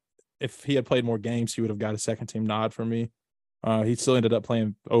 If he had played more games, he would have got a second team nod for me. He still ended up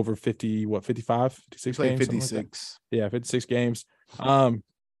playing over 55, 56 games. 56. Yeah, 56 games.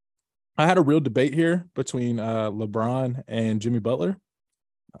 I had a real debate here between LeBron and Jimmy Butler.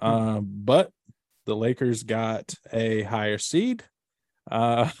 But the Lakers got a higher seed.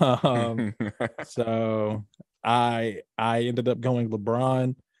 So I ended up going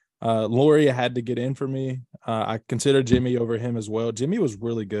LeBron. Lauri had to get in for me. I considered Jimmy over him as well. Jimmy was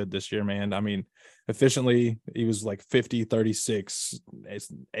really good this year, man. I mean, efficiently, he was like 50, 36,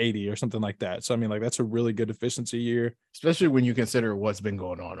 80 or something like that. So, I mean, like, that's a really good efficiency year. Especially when you consider what's been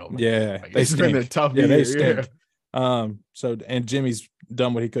going on over there. Yeah. Like, it's been a tough year. They stink. So, and Jimmy's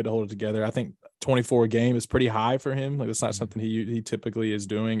done what he could to hold it together. I think 24 a game is pretty high for him. Like, it's not something he typically is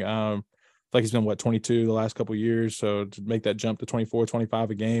doing. Like he's been 22 the last couple of years, so to make that jump to 24,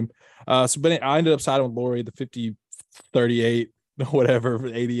 25 a game. But I ended up siding with Lauri, the 50, 38,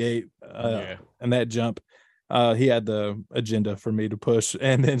 whatever, 88, and that jump. He had the agenda for me to push.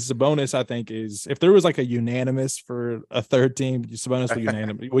 And then Sabonis, I think, is, if there was like a unanimous for a third team,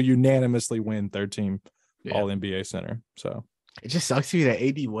 Sabonis will unanimously win third team All NBA center. So it just sucks to me that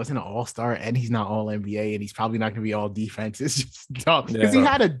AD wasn't an all-star and he's not all NBA and he's probably not going to be all defense. It's just dumb because he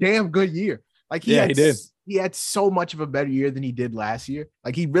had a damn good year. Like he did. He had so much of a better year than he did last year.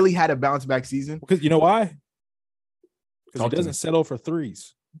 Like he really had a bounce back season. Because you know why? Because he doesn't settle for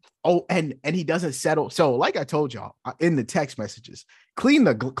threes. Oh, and he doesn't settle. So like I told y'all in the text messages, cleaning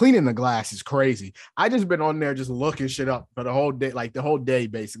the glass is crazy. I just been on there just looking shit up for the whole day, like the whole day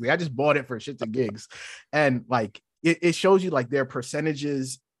basically. I just bought it for shits and gigs, and like it shows you like their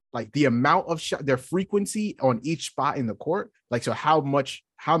percentages, like the amount of their frequency on each spot in the court, like so how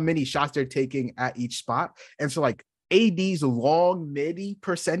many shots they're taking at each spot, and so like AD's long midi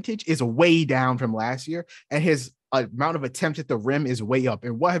percentage is way down from last year, and his amount of attempts at the rim is way up.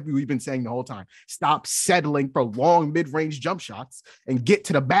 And what have we been saying the whole time? Stop settling for long mid-range jump shots and get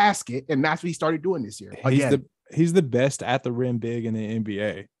to the basket. And that's what he started doing this year. He's the best at the rim big in the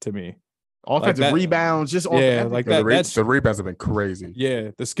NBA to me. Offensive rebounds, just like that. The rebounds have been crazy.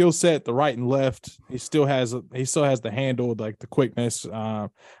 Yeah, the skill set, the right and left. He still has the handle, like the quickness. I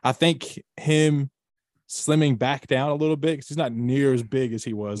think him slimming back down a little bit because he's not near as big as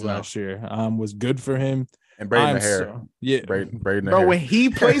he was last year. Was good for him. And braiding the hair, braiding the bro, hair. When he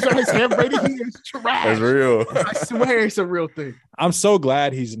plays on his hair braiding, he is trash. That's real. I swear it's a real thing. I'm so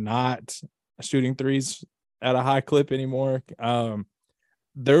glad he's not shooting threes at a high clip anymore.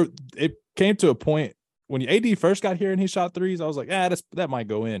 It came to a point when AD first got here and he shot threes. I was like, that might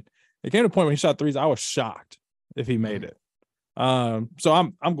go in. It came to a point when he shot threes. I was shocked if he made it. So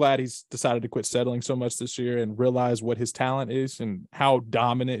I'm glad he's decided to quit settling so much this year and realize what his talent is and how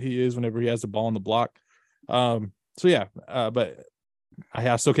dominant he is whenever he has the ball on the block. But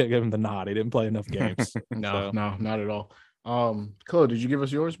I still can't give him the nod. He didn't play enough games. No, not at all. Chloe, did you give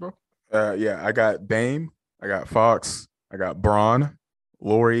us yours, bro? Yeah, I got Dame, I got Fox, I got Braun,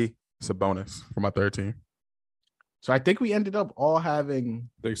 Laurie, Sabonis for my third team. So I think we ended up all having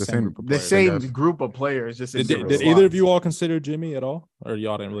the same group of players. Just did either of you all consider Jimmy at all, or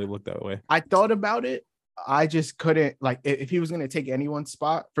y'all didn't really look that way? I thought about it. I just couldn't, like, if he was going to take anyone's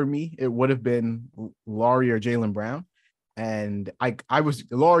spot for me, it would have been Laurie or Jaylen Brown. And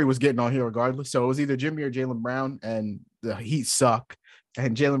Laurie was getting on here regardless. So it was either Jimmy or Jaylen Brown, and the Heat suck.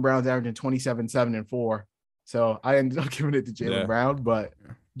 And Jaylen Brown's averaging 27, 7, and 4. So I ended up giving it to Jaylen Brown, but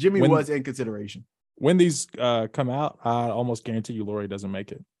Jimmy was in consideration. When these come out, I almost guarantee you Laurie doesn't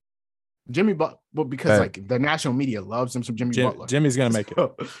make it. Jimmy Butler, well, because like the national media loves him, some Butler. Jimmy's gonna make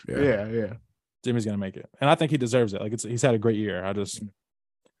it. Yeah. Jimmy's gonna make it, and I think he deserves it. Like he's had a great year. I feel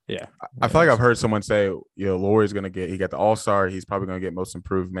like I've heard someone say, Laurie's gonna he got the All-Star. He's probably gonna get Most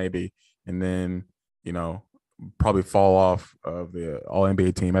Improved, maybe, and then probably fall off of the All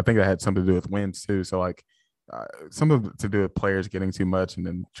NBA team. I think that had something to do with wins too. So like. Something to do with players getting too much and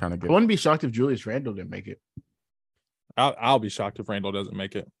then trying to get. I wouldn't be shocked if Julius Randle didn't make it. I'll be shocked if Randle doesn't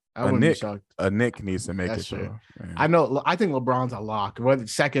make it. I wouldn't be shocked. Nick needs to make That's it. True. I know. I think LeBron's a lock. Whether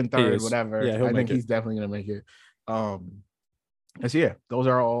second, third, whatever. Yeah, I think he's definitely gonna make it. So yeah, those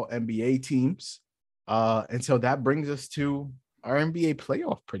are all NBA teams. And so that brings us to our NBA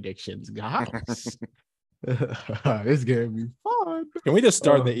playoff predictions, guys. It's gonna be fun. Can we just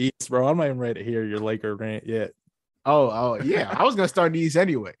start in the East, bro? I'm not even ready to hear your Laker rant yet. Oh yeah. I was gonna start in the East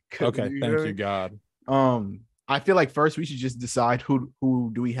anyway. Okay, thank you, God. I feel like first we should just decide who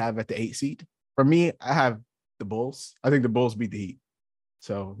do we have at the 8 seed. For me, I have the Bulls. I think the Bulls beat the Heat,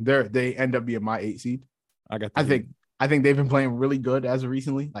 so they end up being my 8 seed. I think they've been playing really good as of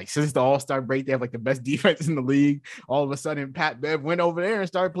recently. Like since the All-Star break, they have like the best defense in the league. All of a sudden, Pat Bev went over there and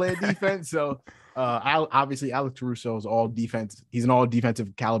started playing defense. So obviously Alex Caruso is all defense. He's an all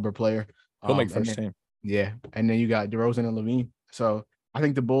defensive caliber player. He'll make first team. Yeah. And then you got DeRozan and Levine. So I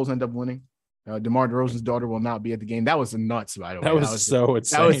think the Bulls end up winning. DeMar DeRozan's daughter will not be at the game. That was nuts, by the way. That was so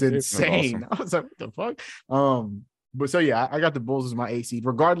insane. That was insane. Awesome. I was like, what the fuck? But so yeah, I got the Bulls as my 8 seed.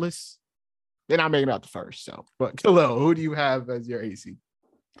 Regardless, they're not making it out the first. So, but Khalil, who do you have as your 8 seed?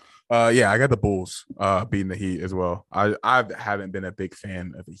 I got the Bulls beating the Heat as well. I haven't been a big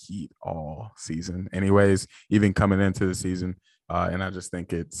fan of the Heat all season anyways, even coming into the season. And I just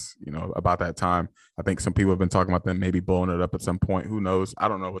think it's, about that time. I think some people have been talking about them maybe blowing it up at some point. Who knows? I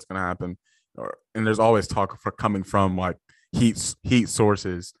don't know what's going to happen. And there's always talk coming from like Heat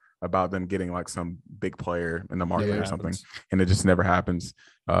sources about them getting like some big player in the market or something. And it just never happens.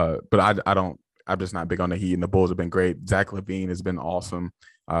 But I'm just not big on the Heat, and the Bulls have been great. Zach LaVine has been awesome.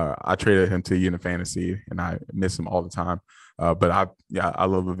 I traded him to you in fantasy, and I miss him all the time. But I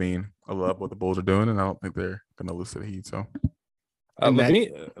love LaVine. I love what the Bulls are doing, and I don't think they're going to lose to the Heat. So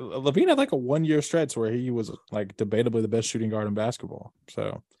LaVine had like a 1-year stretch where he was like debatably the best shooting guard in basketball.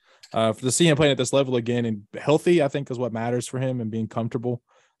 So to see him playing at this level again and healthy, I think is what matters for him, and being comfortable.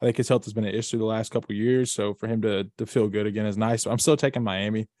 I think his health has been an issue the last couple of years. So for him to feel good again is nice. I'm still taking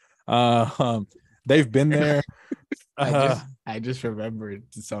Miami. They've been there. I just remembered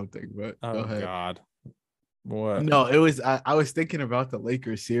something, but go ahead. God. What? No, it was I was thinking about the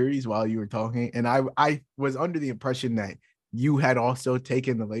Lakers series while you were talking, and I was under the impression that you had also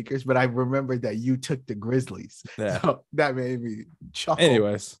taken the Lakers, but I remembered that you took the Grizzlies. Yeah. So that made me chuckle.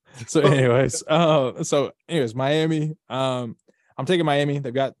 Anyways, Miami. I'm taking Miami.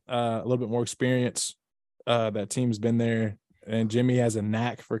 They've got a little bit more experience. That team's been there, and Jimmy has a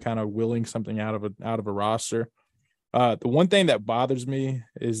knack for kind of willing something out of a roster. The one thing that bothers me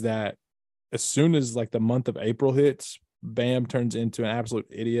is that as soon as like the month of April hits, Bam turns into an absolute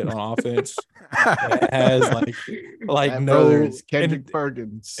idiot on offense. It has like that no brother is Kendrick and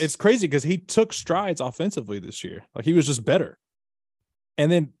Perkins. it's crazy because he took strides offensively this year. Like he was just better.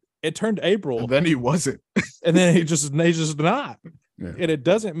 And then it turned April. And then he wasn't. And then he's just not. Yeah. And it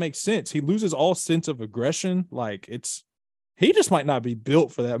doesn't make sense. He loses all sense of aggression. Like he just might not be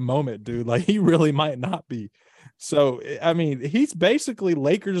built for that moment, dude. Like he really might not be. So I mean, he's basically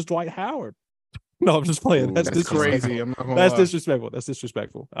Lakers Dwight Howard. No, I'm just playing. Ooh, That's crazy. I'm not gonna That's lie. disrespectful. That's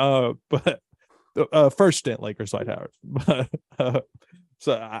disrespectful. But first stint Lakers Dwight Howard. But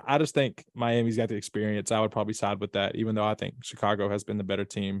so I just think Miami's got the experience. I would probably side with that, even though I think Chicago has been the better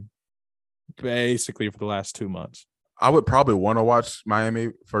team basically for the last 2 months. I would probably want to watch Miami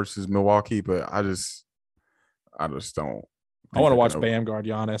versus Milwaukee, but I just don't. I want to watch Bam guard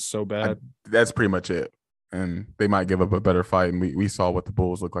Giannis so bad. That's pretty much it. And they might give up a better fight. And we saw what the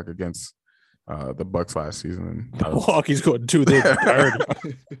Bulls look like against the Bucks last season. And Milwaukee's going to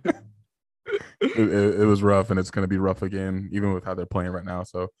the it was rough, and it's going to be rough again, even with how they're playing right now.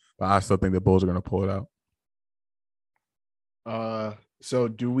 So, but I still think the Bulls are going to pull it out. So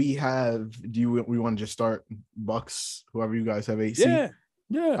we want to just start Bucks, whoever you guys have AC? Yeah.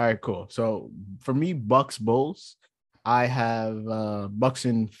 All right, cool. So for me, Bucks Bulls, I have Bucks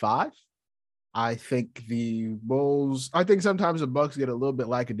in 5. I think sometimes the Bucks get a little bit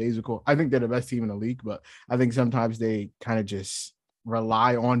lackadaisical. I think they're the best team in the league, but I think sometimes they kind of just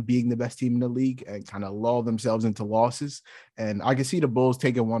rely on being the best team in the league and kind of lull themselves into losses. And I can see the Bulls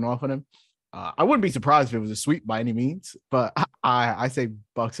taking one off of them. I wouldn't be surprised if it was a sweep by any means, but I say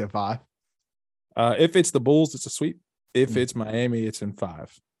Bucks at 5. If it's the Bulls, it's a sweep. If it's Miami, it's in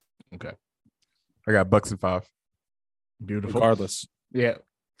 5. Okay. I got Bucks in 5. Beautiful. Regardless. Yeah.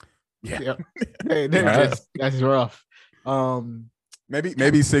 Yeah. Hey, that's rough.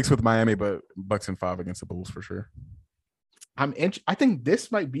 Maybe 6 with Miami, but Bucks in 5 against the Bulls for sure. I think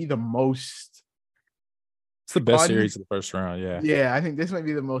this might be the most. It's the best series of the first round. Yeah. Yeah, I think this might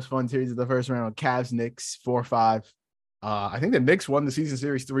be the most fun series of the first round. Cavs Knicks 4-5. I think the Knicks won the season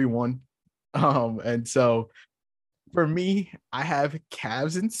series 3-1. And so for me, I have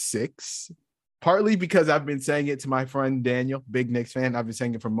Cavs in 6. Partly because I've been saying it to my friend Daniel, big Knicks fan. I've been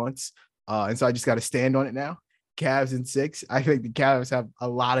saying it for months. And so I just got to stand on it now. Cavs in 6. I think the Cavs have a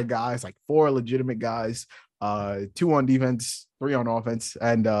lot of guys, like 4 legitimate guys, 2 on defense, 3 on offense.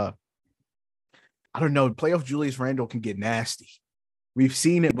 And I don't know, playoff Julius Randle can get nasty. We've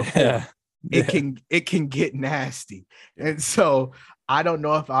seen it before. Yeah. It can get nasty. And so I don't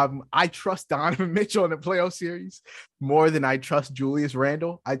know if I trust Donovan Mitchell in the playoff series more than I trust Julius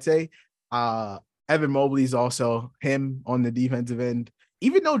Randle, I'd say. Evan Mobley's also him on the defensive end.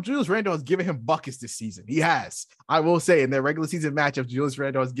 Even though Julius Randle has given him buckets this season, he has. I will say in their regular season matchup, Julius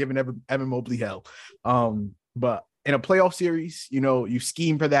Randle has given Evan Mobley hell. But in a playoff series, you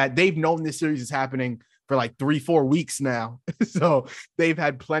scheme for that. They've known this series is happening for like 3-4 weeks now, so they've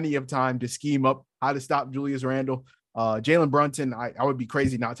had plenty of time to scheme up how to stop Julius Randle. Jalen Brunson, I would be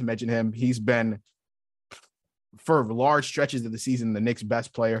crazy not to mention him. He's been, for large stretches of the season, the Knicks'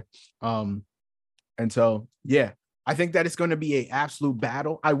 best player. And so, yeah, I think that it's going to be an absolute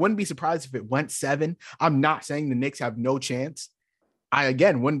battle. I wouldn't be surprised if it went 7. I'm not saying the Knicks have no chance. I,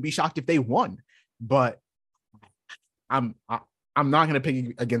 again, wouldn't be shocked if they won, but I'm not going to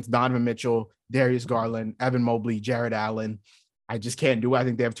pick against Donovan Mitchell, Darius Garland, Evan Mobley, Jared Allen. I just can't do it. I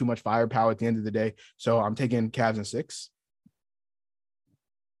think they have too much firepower at the end of the day. So I'm taking Cavs in 6.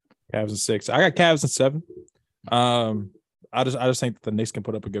 Cavs in 6. I got Cavs in 7. I just think that the Knicks can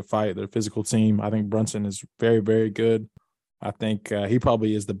put up a good fight. They're a physical team. I think Brunson is very, very good. I think he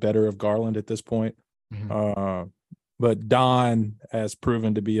probably is the better of Garland at this point. Mm-hmm. But Don has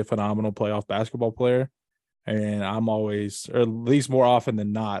proven to be a phenomenal playoff basketball player. And I'm always, or at least more often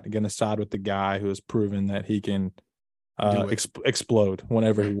than not, going to side with the guy who has proven that he can explode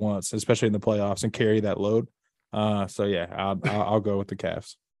whenever he wants, especially in the playoffs, and carry that load. So, yeah, I'll go with the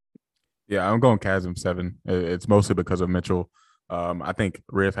Cavs. Yeah, I'm going Cavs in 7. It's mostly because of Mitchell. I think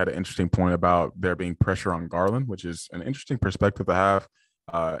Riff had an interesting point about there being pressure on Garland, which is an interesting perspective to have.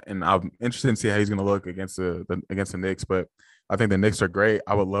 And I'm interested in see how he's going to look against the Knicks. But I think the Knicks are great.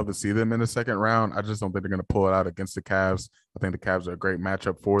 I would love to see them in the second round. I just don't think they're going to pull it out against the Cavs. I think the Cavs are a great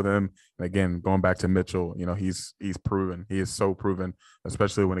matchup for them. And again, going back to Mitchell, he's proven. He is so proven,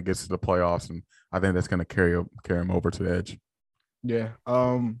 especially when it gets to the playoffs. And I think that's going to carry him over to the edge. Yeah.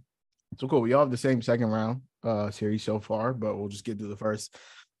 So cool. We all have the same second round series so far, but we'll just get through the first.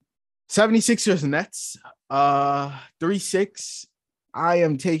 76ers Nets 3-6. I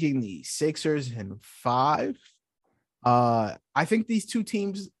am taking the Sixers in 5. I think these two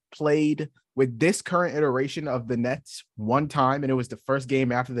teams played with this current iteration of the Nets one time, and it was the first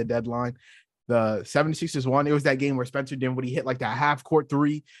game after the deadline. The 76ers won. It was that game where Spencer Dinwiddie hit like that half court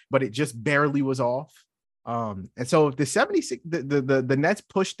three, but it just barely was off. And so the 76, the Nets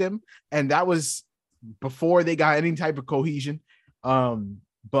pushed them, and that was before they got any type of cohesion.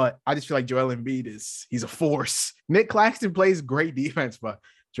 But I just feel like Joel Embiid he's a force. Nick Claxton plays great defense, but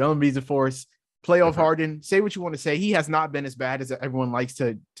Joel Embiid's a force. Playoff Harden, say what you want to say. He has not been as bad as everyone likes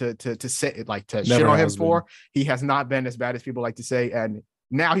to say, like to shit on him for. He has not been as bad as people like to say. And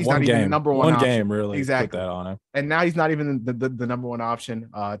now he's not even the number one option. Game really exactly put that on him. And now he's not even the number one option.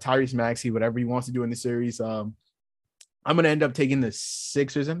 Tyrese Maxey, whatever he wants to do in the series. I'm going to end up taking the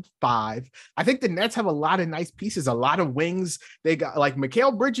Sixers in 5. I think the Nets have a lot of nice pieces, a lot of wings. They got like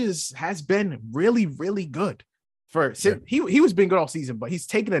Mikal Bridges has been really, really good. He was being good all season, but he's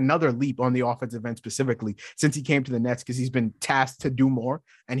taken another leap on the offensive end specifically since he came to the Nets because he's been tasked to do more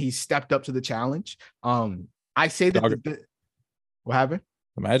and he's stepped up to the challenge. I say that what happened?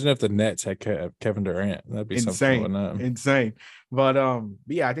 Imagine if the Nets had Kevin Durant. That'd be insane. Insane. But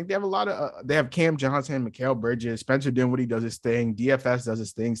yeah, I think they have a lot of they have Cam Johnson, Mikal Bridges, Spencer Dinwiddie does his thing, DFS does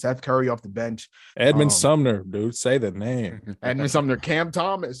his thing, Seth Curry off the bench, Edmund Sumner, dude, say the name. Edmund Sumner, Cam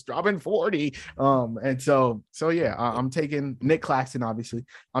Thomas dropping 40. And so yeah, I'm taking Nick Claxton. Obviously,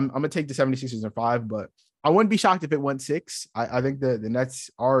 I'm gonna take the 76ers in 5, but I wouldn't be shocked if it went 6. I think the Nets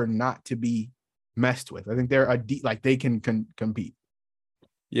are not to be messed with. I think they're they can compete.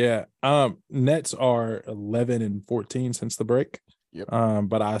 Yeah. Nets are 11-14 since the break. Yep.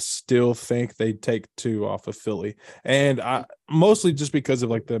 But I still think they take 2 off of Philly. And I mostly just because of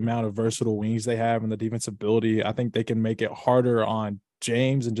like the amount of versatile wings they have and the defensive ability. I think they can make it harder on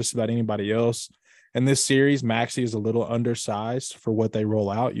James and just about anybody else. In this series, Maxey is a little undersized for what they roll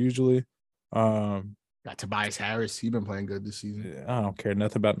out usually. Got Tobias Harris. He's been playing good this season. I don't care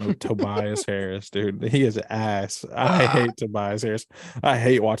nothing about no Tobias Harris, dude. He is ass. I hate Tobias Harris. I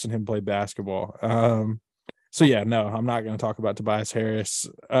hate watching him play basketball. So yeah, no, I'm not going to talk about Tobias Harris.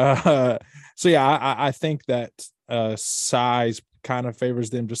 So yeah, I think that size kind of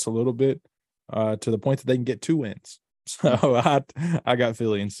favors them just a little bit to the point that they can get 2 wins. So I got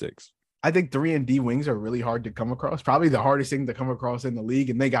Philly in 6. I think 3 and D wings are really hard to come across. Probably the hardest thing to come across in the league,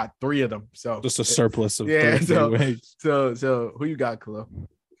 and they got 3 of them. So just a surplus of 3 wings. So who you got, Khalil?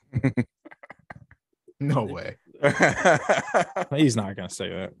 No way. He's not gonna say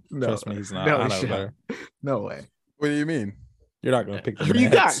that. No, trust me, he's not. No, I know better. No way. What do you mean? You're not gonna pick the Who Nets. you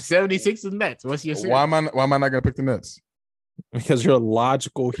got? 76ers Nets. What's your series? Why am I not gonna pick the Nets? Because you're a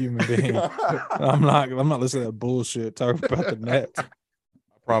logical human being. I'm not listening to that bullshit talking about the Nets.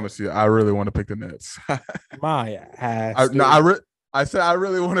 Promise you, I really want to pick the Nets. My ass. I said I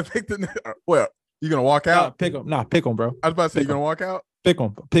really want to pick the Nets. Well, you gonna walk out? Pick them. Nah, pick them, bro. I was about to say, you gonna walk out? Pick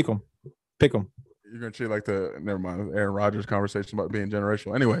them. You're gonna treat like never mind Aaron Rodgers conversation about being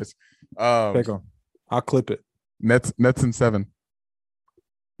generational. Anyways, pick them. I'll clip it. Nets in 7.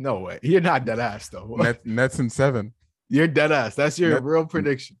 No way. You're not dead ass though. Nets in 7. You're dead ass. That's your real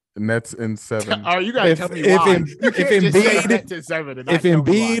prediction. Nets in 7. Oh, you gotta tell me why. If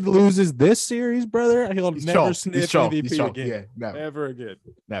Embiid loses this series, brother, he'll never sniff MVP again. Yeah, never again.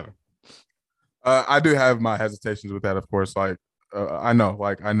 Never. I do have my hesitations with that, of course. Like I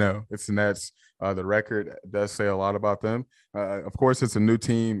know it's the Nets. The record does say a lot about them. Of course, it's a new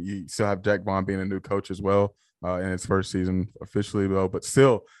team. You still have Jack Vaughn being a new coach as well in his first season officially, though. But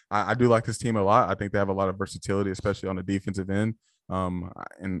still, I do like this team a lot. I think they have a lot of versatility, especially on the defensive end.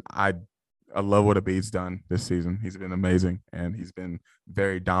 And I love what Embiid's done this season. He's been amazing, and he's been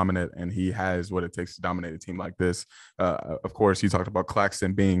very dominant, and he has what it takes to dominate a team like this. Of course, you talked about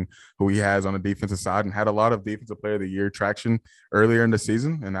Claxton being who he has on the defensive side and had a lot of Defensive Player of the Year traction earlier in the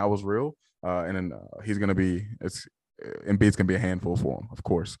season, and that was real. And then he's going to be – Embiid's going to be a handful for him, of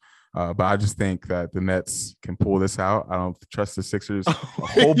course. But I just think that the Nets can pull this out. I don't trust the Sixers a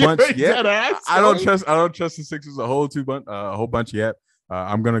whole bunch yet. I don't trust the Sixers a whole bunch yet.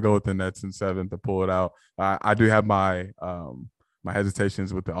 I'm gonna go with the Nets in 7 to pull it out. I do have my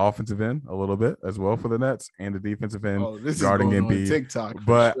hesitations with the offensive end a little bit as well for the Nets and the defensive end guarding Embiid. TikTok,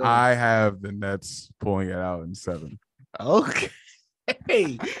 but sure. I have the Nets pulling it out in 7. Okay.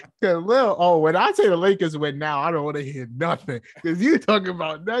 Hey, when I say the Lakers win now, I don't want to hear nothing because you talking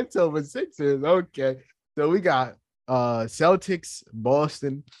about Nets over Sixers. Okay, so we got Celtics,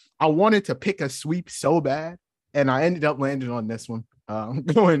 Boston. I wanted to pick a sweep so bad, and I ended up landing on this one. I'm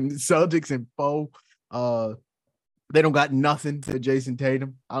going Celtics and 4. They don't got nothing for Jason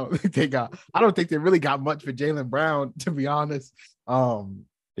Tatum. I don't think they really got much for Jaylen Brown, to be honest.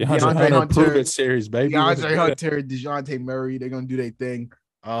 DeAndre Hunter series, baby. DeAndre Hunter, DeJounte Murray, they're gonna do their thing.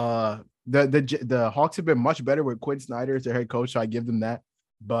 the Hawks have been much better with Quinn Snyder as their head coach, so I give them that.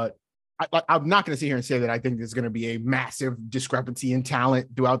 But I'm not going to sit here and say that I think there's going to be a massive discrepancy in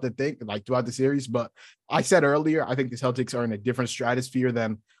talent throughout throughout the series. But I said earlier, I think the Celtics are in a different stratosphere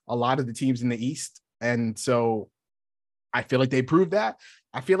than a lot of the teams in the East. And so I feel like they proved that.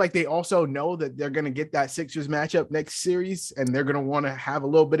 I feel like they also know that they're going to get that Sixers matchup next series, and they're going to want to have a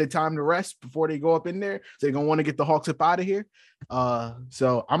little bit of time to rest before they go up in there. So they're going to want to get the Hawks up out of here.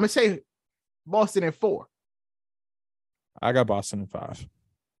 So I'm going to say Boston in 4. I got Boston in 5.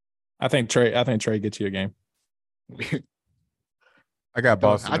 I think Trey gets you a game. I got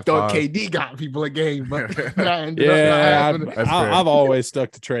Boston. I thought KD got people a game, but I've always stuck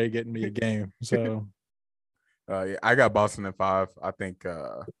to Trey getting me a game. So I got Boston in 5. I think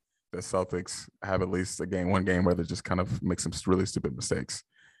the Celtics have at least one game where they just kind of make some really stupid mistakes.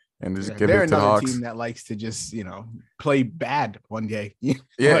 And just give it to the Hawks. Team that likes to just, play bad one day.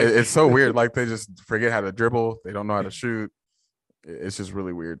 It's so weird. Like they just forget how to dribble. They don't know how to shoot. It's just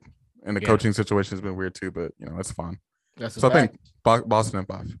really weird. And the coaching situation has been weird too, but it's fine. So I think Boston in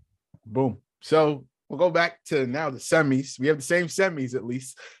 5. Boom. So we'll go back to now the semis. We have the same semis at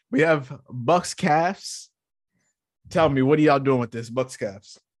least. We have Bucks Cavs. Tell me, what are y'all doing with this Bucks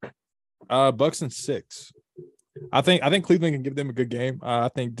Cavs? Bucks in 6. I think Cleveland can give them a good game. I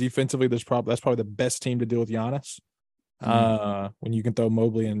think defensively, that's probably the best team to deal with Giannis. When you can throw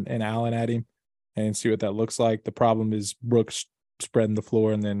Mobley and Allen at him and see what that looks like. The problem is Brooks spreading the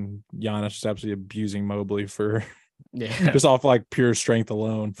floor, and then Giannis is absolutely abusing Mobley for just off like pure strength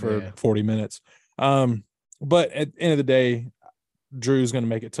alone for 40 minutes. But at the end of the day, Drew's going to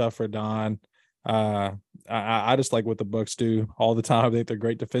make it tough for Don. I just like what the Bucks do all the time. I think they're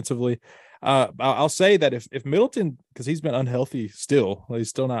great defensively. I'll say that if Middleton, because he's been unhealthy still, he's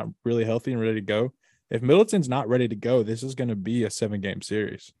still not really healthy and ready to go. If Middleton's not ready to go, this is going to be a 7-game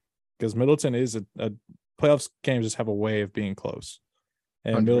series because Middleton is a playoffs games just have a way of being close.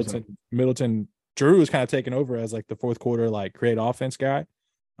 And 100%. Middleton, Drew is kind of taking over as like the fourth quarter, like great offense guy.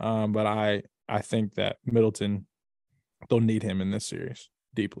 But I think that Middleton, they'll need him in this series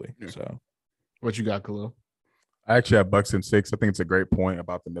deeply. Yeah. So what you got, Khalil? I actually have Bucks in 6. I think it's a great point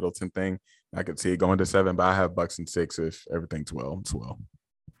about the Middleton thing. I could see it going to 7, but I have Bucks in 6 if everything's well. It's well.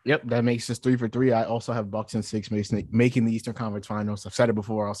 Yep, that makes us 3 for 3. I also have Bucks in 6 making the Eastern Conference Finals. I've said it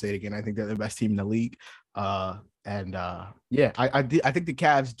before. I'll say it again. I think they're the best team in the league. I think the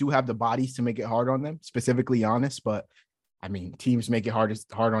Cavs do have the bodies to make it hard on them, specifically Giannis. But I mean, teams make it hard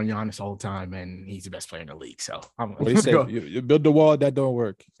on Giannis all the time, and he's the best player in the league. So what do you say? You build the wall, that don't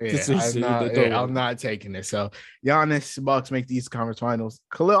work. I'm not taking it. So Giannis, Bucks make the Eastern Conference Finals.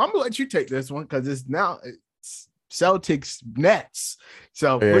 Khalil, I'm gonna let you take this one because it's Celtics Nets.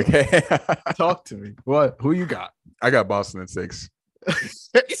 So talk to me. Who you got? I got Boston in 6.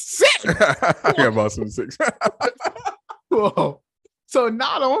 6. I got Boston in 6. Whoa. So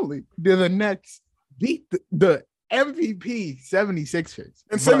not only do the Nets beat the MVP 76ers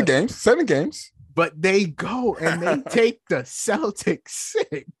in 7 games, but they go and they take the Celtics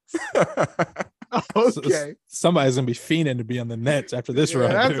 6. Okay. Somebody's gonna be fiending to be on the Nets after this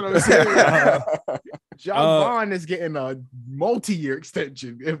run. That's what I'm saying. John Bond is getting a multi-year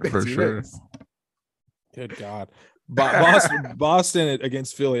extension for sure. Good God. Boston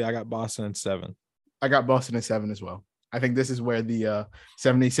against Philly. I got Boston in 7. I got Boston in 7 as well. I think this is where the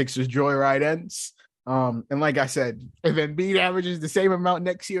 76ers joyride ends. And like I said, if Embiid averages the same amount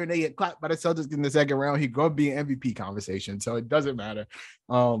next year and they get clapped by the Celtics in the second round, he's going to be an MVP conversation. So it doesn't matter.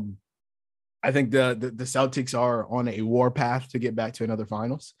 I think the Celtics are on a war path to get back to another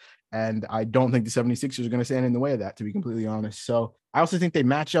finals. And I don't think the 76ers are going to stand in the way of that, to be completely honest. So I also think they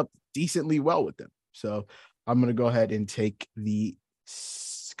match up decently well with them. So I'm going to go ahead and take the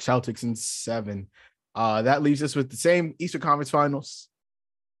Celtics in 7. That leaves us with the same Eastern Conference Finals.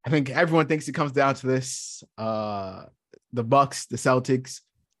 I think everyone thinks it comes down to this. The Bucks, the Celtics.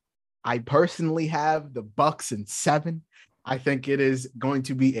 I personally have the Bucks in 7. I think it is going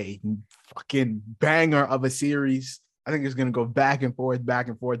to be a fucking banger of a series. I think it's going to go back and forth.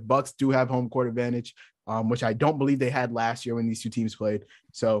 Bucks do have home court advantage, which I don't believe they had last year when these two teams played.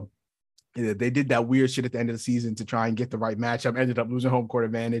 So they did that weird shit at the end of the season to try and get the right matchup, ended up losing home court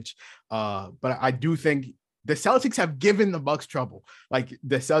advantage. But I do think the Celtics have given the Bucks trouble. Like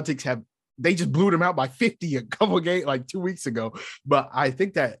the Celtics they just blew them out by 50 a couple of games, like 2 weeks ago. But I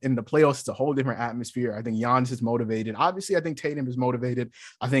think that in the playoffs, it's a whole different atmosphere. I think Giannis is motivated. Obviously, I think Tatum is motivated.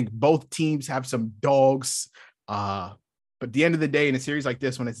 I think both teams have some dogs. But at the end of the day, in a series like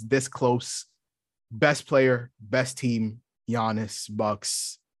this, when it's this close, best player, best team, Giannis,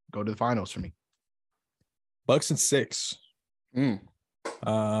 Bucks, go to the finals for me. Bucks in 6.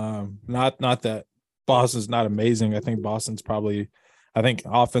 Not that Boston's not amazing. I think Boston's probably, I think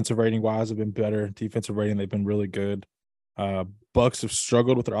offensive rating wise have been better. Defensive rating, they've been really good. Bucks have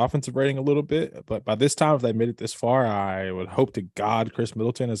struggled with their offensive rating a little bit, but by this time, if they made it this far, I would hope to God Chris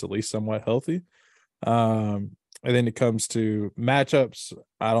Middleton is at least somewhat healthy. And then it comes to matchups,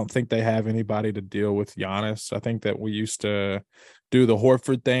 I don't think they have anybody to deal with Giannis. I think that we used to do the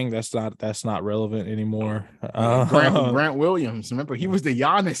Horford thing. That's not relevant anymore. Grant Williams, remember he was the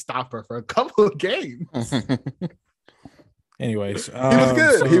Giannis stopper for a couple of games. Anyways, he was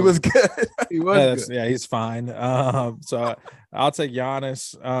good. So, he was good. He was good. Yeah, he's fine. So I'll take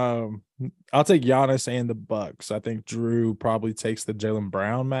Giannis. I'll take Giannis and the Bucks. I think Drew probably takes the Jaylen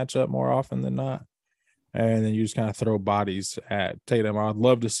Brown matchup more often than not. And then you just kind of throw bodies at Tatum. I'd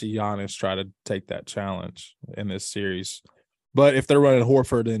love to see Giannis try to take that challenge in this series. But if they're running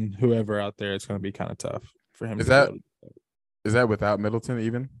Horford and whoever out there, it's going to be kind of tough for him. Is that without Middleton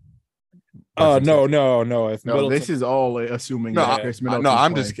even? No. If Middleton, this is all assuming.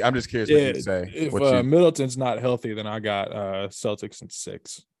 I'm just curious what you say. If Middleton's not healthy, then I got Celtics in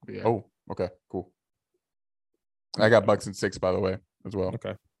 6. Yeah. Oh, okay, cool. I got Bucks in 6, by the way, as well.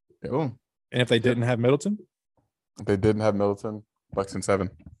 Okay, yeah. Cool. And if they didn't have Middleton, Bucks in 7.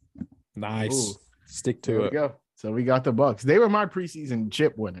 Nice. Ooh. Stick to There it. we go. So we got the Bucks. They were my preseason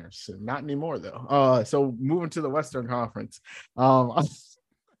chip winners. Not anymore though. So moving to the Western Conference. I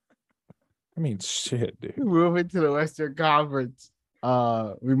mean, shit, dude. Moving to the Western Conference.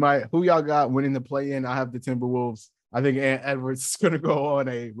 Who y'all got winning the play-in? I have the Timberwolves. I think Ant Edwards is gonna go on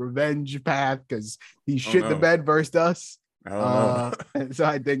a revenge path because he shit the bed versus us. And so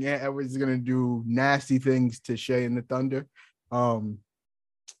I think Ant Edwards is gonna do nasty things to Shea and the Thunder.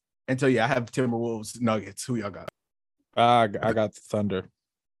 And so yeah, I have Timberwolves, Nuggets. Who y'all got? I got the Thunder.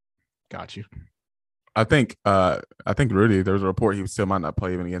 Got you. I think Rudy, there was a report he still might not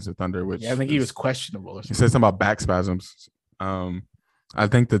play even against the Thunder, which I think he was questionable. He said something about back spasms. I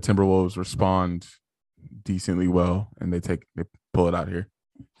think the Timberwolves respond decently well, and they pull it out here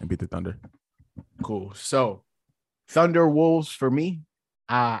and beat the Thunder. Cool. So Thunder Wolves for me.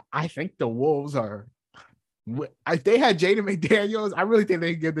 I think the Wolves are. If they had Jaden McDaniels, I really think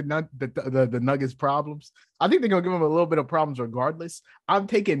they can give the Nuggets problems. I think they're gonna give them a little bit of problems regardless. I'm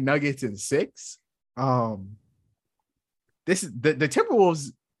taking Nuggets in 6. This is the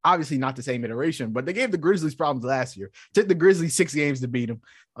Timberwolves, obviously not the same iteration, but they gave the Grizzlies problems last year. Took the Grizzlies 6 games to beat them.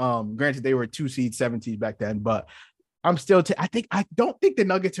 Granted, they were 2 seed, 7 seed back then, but I'm still. I don't think the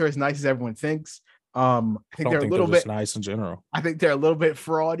Nuggets are as nice as everyone thinks. I think they're a little bit nice in general. I think they're a little bit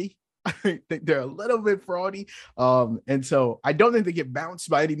fraudy. And so I don't think they get bounced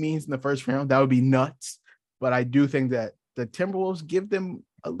by any means in the first round. That would be nuts. But I do think that the Timberwolves give them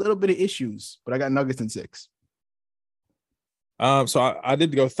a little bit of issues. But I got Nuggets in 6. So I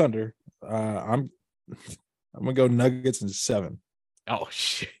did go Thunder. I'm gonna go Nuggets in 7. Oh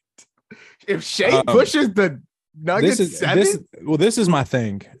shit! If Shea pushes the Nuggets 7, this is my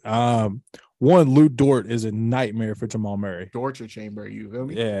thing. One, Lou Dort is a nightmare for Jamal Murray. Torture chamber, you feel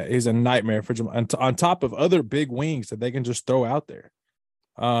me? Yeah, he's a nightmare for Jamal. And on top of other big wings that they can just throw out there.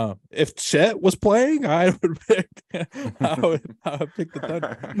 If Chet was playing, I would pick the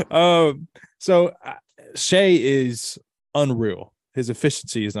Thunder. So Shea is unreal. His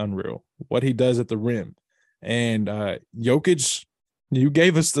efficiency is unreal. What he does at the rim. And Jokic, you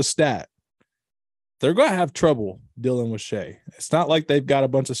gave us the stat. They're going to have trouble dealing with Shea. It's not like they've got a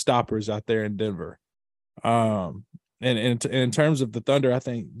bunch of stoppers out there in Denver. And in terms of the Thunder, I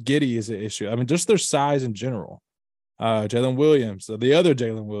think Giddey is an issue. I mean, just their size in general. Jalen Williams, the other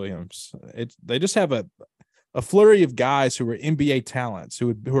Jalen Williams. They just have a flurry of guys who are NBA talents, who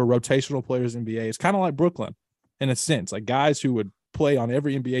are rotational players in NBA. It's kind of like Brooklyn in a sense, like guys who would play on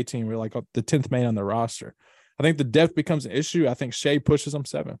every NBA team. We're like the 10th man on the roster. I think the depth becomes an issue. I think Shea pushes them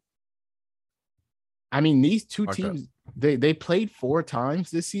 7. I mean, these two teams, they played 4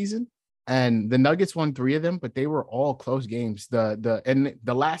 times this season, and the Nuggets won 3 of them, but they were all close games. And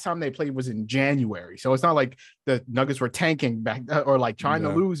the last time they played was in January, so it's not like the Nuggets were tanking back or like trying to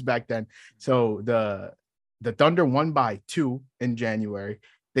lose back then. So the Thunder won by 2 in January.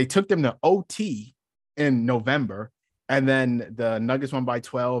 They took them to OT in November. And then the Nuggets won by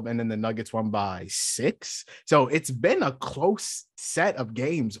 12, and then the Nuggets won by 6. So it's been a close set of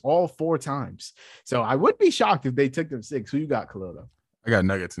games all 4 times. So I would be shocked if they took them 6. Who you got, Khalil? I got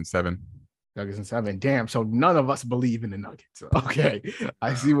Nuggets in 7. Nuggets in 7. Damn. So none of us believe in the Nuggets. Okay.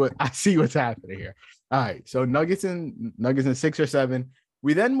 I see what's happening here. All right. So Nuggets in 6 or 7.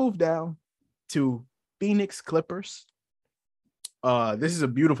 We then move down to Phoenix Clippers. This is a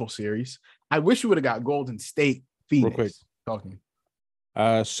beautiful series. I wish we would have got Golden State. Phoenix. Real quick. Talking.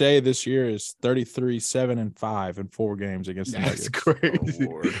 Shea this year is 33, 7-5 in 4 games against the That's Nuggets. crazy.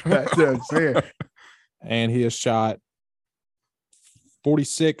 That's insane. And he has shot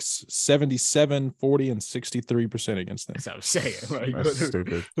 46, 77, 40, and 63% against them. That's what I'm saying. Like, That's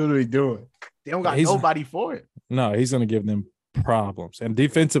stupid. What are we doing? They don't got nobody for it. No, he's going to give them problems. And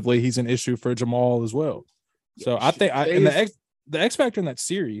defensively, he's an issue for Jamal as well. So I think the X factor in that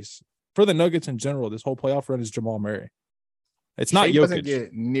series for the Nuggets in general, this whole playoff run is Jamal Murray. It's not Jokic. Doesn't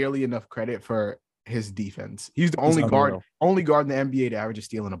get nearly enough credit for his defense. He's the only guard in the NBA to average a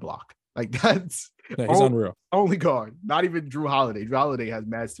steal and a block. Like he's unreal. Only guard. Not even Drew Holiday. Drew Holiday has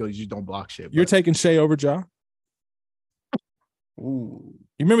mad steals. You just don't block shit. You're taking Shea over Ja? Ooh.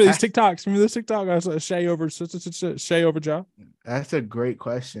 You remember these TikToks? Remember this TikTok? I said Shea over Ja? That's a great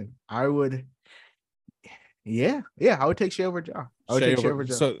question. I would. Yeah, I would take Shea over Ja. I would take Shea over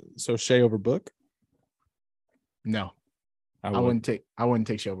Ja. So Shea over Book? No. I wouldn't take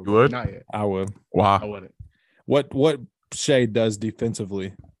Shea over Book. Not yet. I would. Wow. I wouldn't. What Shea does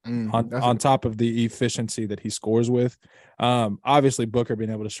defensively on top of the efficiency that he scores with. Obviously Booker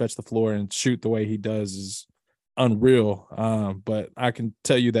being able to stretch the floor and shoot the way he does is unreal. But I can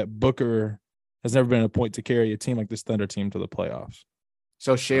tell you that Booker has never been a point to carry a team like this Thunder team to the playoffs.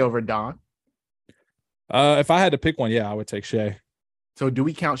 So Shea over Don? If I had to pick one, I would take Shea. So do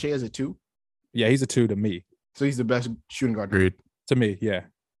we count Shea as a 2? Yeah, he's a 2 to me. So he's the best shooting guard. Agreed. To me, yeah.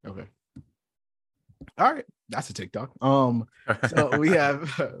 Okay. All right. That's a TikTok. So we have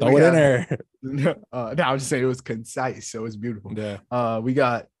throw it in there. No, I was just saying it was concise, so it's beautiful. Yeah. We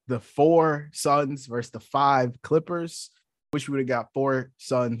got the 4 Suns versus the 5 Clippers. Wish we would have got 4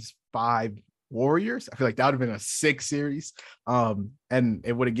 Suns, 5 Warriors. I feel like that would have been a 6 series. And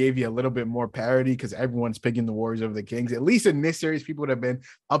it would have gave you a little bit more parity because everyone's picking the Warriors over the Kings. At least in this series, people would have been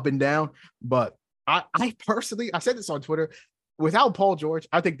up and down. But I personally, I said this on Twitter, without Paul George,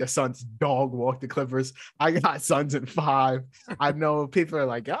 I think the Suns dog walk the Clippers. I got Suns in 5. I know people are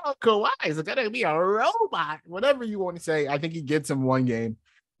like, oh, Kawhi is going to be a robot. Whatever you want to say. I think he gets him 1 game.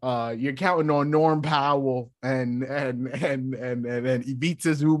 You're counting on Norm Powell and Ivica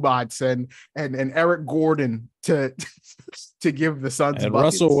Zubats and Eric Gordon to give the Suns and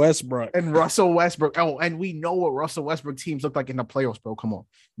buckets. Russell Westbrook. Oh, and we know what Russell Westbrook teams look like in the playoffs, bro. Come on.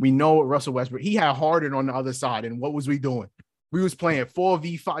 We know what Russell Westbrook. He had Harden on the other side, and what was we doing? We was playing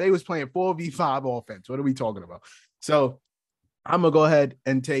 4v5. They was playing 4v5 offense. What are we talking about? So I'm gonna go ahead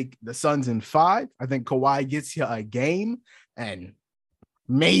and take the Suns in 5. I think Kawhi gets you a game, and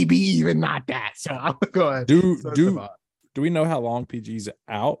maybe even not that. So I'm gonna go ahead. Do we know how long PG's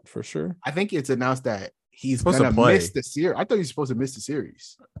out for sure? I think it's announced that he's gonna miss the series. I thought he was supposed to miss the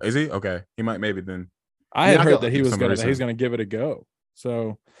series. Is he? Okay. He might maybe then. I had heard that he's gonna give it a go.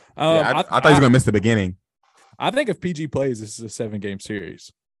 So I thought he was gonna miss the beginning. I think if PG plays, this is a 7-game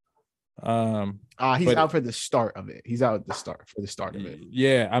series. He's out for the start of it. He's out for the start of it.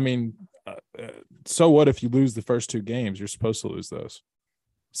 Yeah, I mean, so what if you lose the first 2 games? You're supposed to lose those.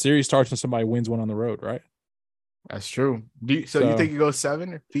 Series starts when somebody wins one on the road, right? That's true. So you think it goes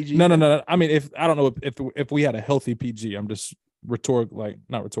 7 or PG? No. I mean, I don't know if we had a healthy PG, I'm just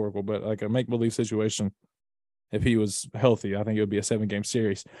not rhetorical, but like a make-believe situation. If he was healthy, I think it would be a 7-game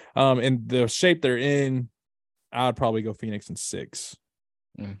series. In the shape they're in, I'd probably go Phoenix in 6.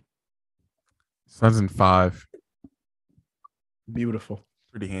 Suns in 5. Beautiful.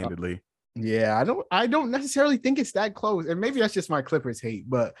 Pretty handedly. Yeah, I don't necessarily think it's that close. And maybe that's just my Clippers hate,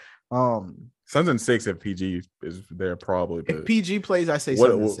 but Suns in 6 if PG is there probably. But if PG plays, I say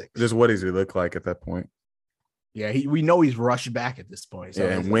Suns in 6. Just what does he look like at that point? Yeah, we know he's rushed back at this point. So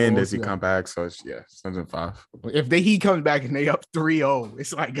and when does he come back? So it's Suns in 5. If he comes back and they up 3-0,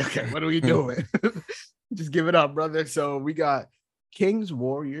 it's like, okay, what are we doing? Just give it up, brother. So we got Kings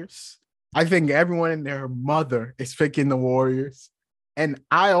Warriors. I think everyone and their mother is picking the Warriors. And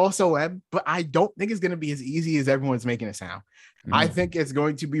I also am, but I don't think it's going to be as easy as everyone's making it sound. I think it's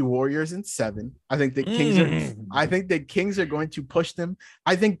going to be Warriors in 7. I think the Kings are going to push them.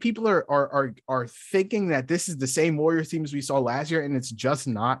 I think people are thinking that this is the same Warriors team as we saw last year, and it's just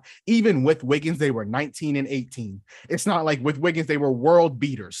not. Even with Wiggins, they were 19 and 18. It's not like with Wiggins, they were world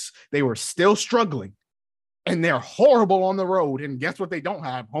beaters. They were still struggling, and they're horrible on the road. And guess what? They don't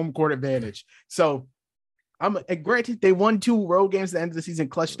have home court advantage. So granted, they won 2 road games at the end of the season,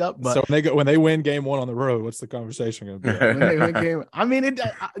 clutched up. But so when they win game 1 on the road, what's the conversation going to be? When they win game, I mean, it's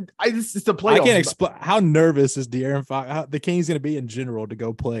the playoffs. I can't explain how nervous is De'Aaron Fox, the Kings going to be in general to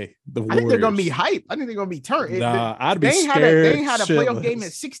go play the Warriors. I think they're going to be hype. I think they're going to be turned. I'd be scared. They ain't had a playoff game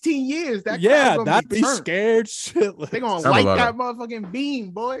in 16 years. That'd be scared shitless. They're going to light that motherfucking beam,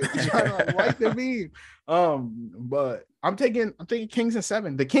 boy. They're trying to light the beam. But I'm taking Kings in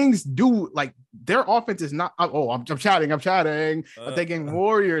 7. The Kings do like their offense is not. I'm chatting. I'm taking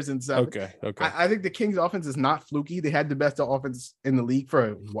Warriors in 7. Okay. I think the Kings offense is not fluky. They had the best offense in the league for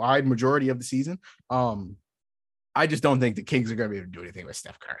a wide majority of the season. I just don't think the Kings are going to be able to do anything with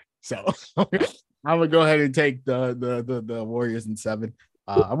Steph Curry. So I'm gonna go ahead and take the Warriors in 7.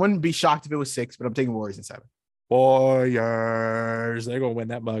 I wouldn't be shocked if it was 6, but I'm taking Warriors in 7. Warriors, they're gonna win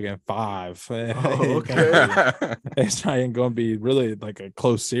that mug in 5. Okay. It's not even gonna be really like a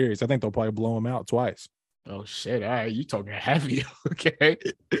close series. I think they'll probably blow them out twice. Oh shit! All right, you talking heavy? Okay.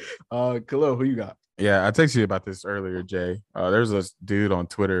 Khalil, who you got? Yeah, I texted you about this earlier, Jay. There's this dude on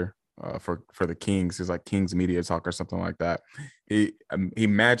Twitter for the Kings. He's like Kings Media Talk or something like that. He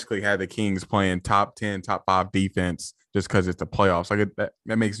magically had the Kings playing top 10, top 5 defense just because it's the playoffs. Like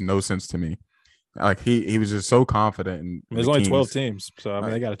that makes no sense to me. Like he was just so confident. In There's only 12 teams, so I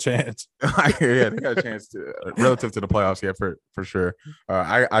mean they got a chance. Yeah, they got a chance to relative to the playoffs. Yeah, for sure.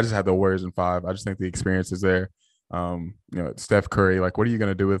 I just have the Warriors in 5. I just think the experience is there. Steph Curry. Like, what are you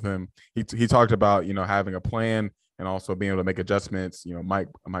going to do with him? He talked about having a plan and also being able to make adjustments. Mike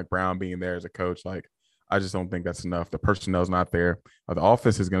Brown being there as a coach. Like, I just don't think that's enough. The personnel's not there. The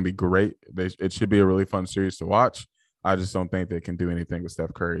offense is going to be great. It should be a really fun series to watch. I just don't think they can do anything with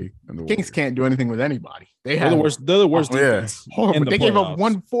Steph Curry. And the Kings can't do anything with anybody. They're the worst defense. Yeah. In the they playoffs. gave up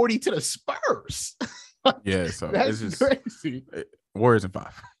 140 to the Spurs. Yeah, so that's it's just crazy. Warriors in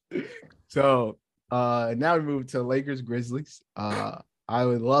 5. So now we move to Lakers Grizzlies. I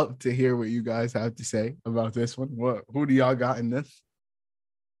would love to hear what you guys have to say about this one. Who do y'all got in this?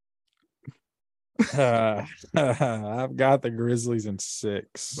 I've got the Grizzlies in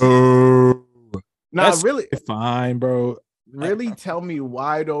 6. Not really fine, bro. Really tell me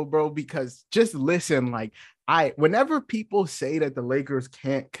why though, bro, because just listen, like whenever people say that the Lakers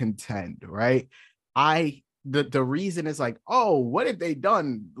can't contend, right? The reason is like, oh, what have they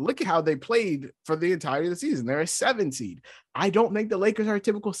done? Look at how they played for the entirety of the season. They're a 7 seed. I don't think the Lakers are a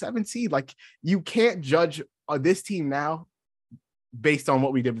typical 7 seed. Like, you can't judge this team now based on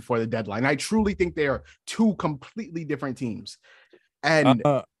what we did before the deadline. I truly think they are 2 completely different teams. And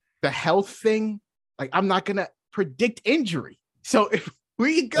the health thing, like, I'm not gonna predict injury. So if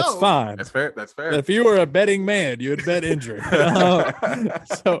we go, that's fine. That's fair. That's fair. If you were a betting man, you would bet injury.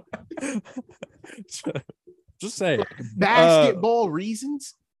 So just say basketball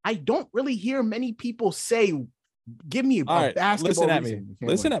reasons. I don't really hear many people say, "Give me a basketball."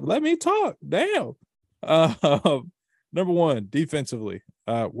 Listen at me. Let me talk. Damn. Number 1, defensively,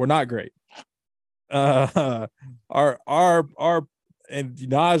 we're not great. Our and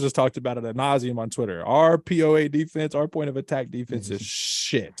Nas just talked about it ad nauseum on Twitter. Our POA defense, our point of attack defense is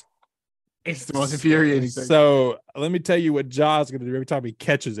shit. It's the most infuriating thing. So let me tell you what Ja's going to do every time he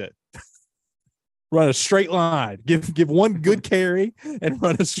catches it. Run a straight line. Give one good carry and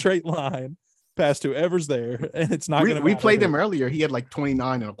run a straight line past whoever's there. And it's not going to. We played him earlier. He had like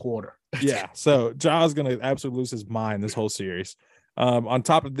 29 and a quarter. Yeah. So Ja's going to absolutely lose his mind this whole series. On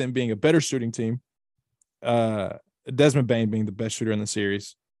top of them being a better shooting team, Desmond Bane being the best shooter in the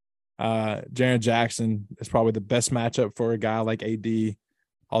series. Jaren Jackson is probably the best matchup for a guy like AD,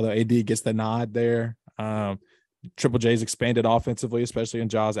 although AD gets the nod there. Triple J's expanded offensively, especially in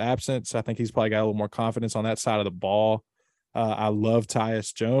Ja's absence. I think he's probably got a little more confidence on that side of the ball. I love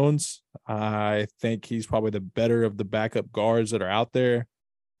Tyus Jones. I think he's probably the better of the backup guards that are out there.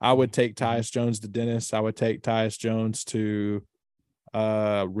 I would take Tyus Jones to Dennis. I would take Tyus Jones to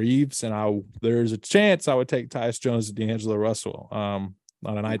Reeves, and there's a chance I would take Tyus Jones to D'Angelo Russell on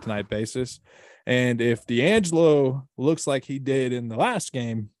a night-to-night basis. And if D'Angelo looks like he did in the last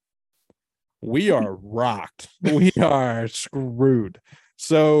game, we are rocked. We are screwed.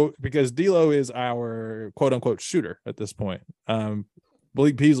 So because D'Lo is our quote-unquote shooter at this point,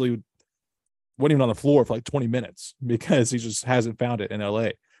 Malik Beasley wasn't even on the floor for like 20 minutes because he just hasn't found it in LA,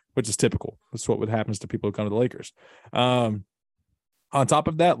 which is typical. That's what happens to people who come to the Lakers. On top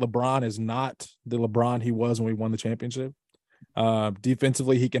of that, LeBron is not the LeBron he was when we won the championship.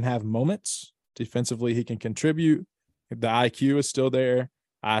 Defensively, he can have moments. Defensively, he can contribute. The IQ is still there.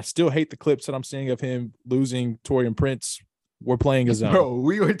 I still hate the clips that I'm seeing of him losing Taurean Prince. We're playing a zone. Bro,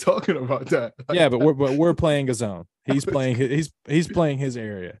 we were talking about that. Yeah, but we're playing a zone. He's playing he's playing his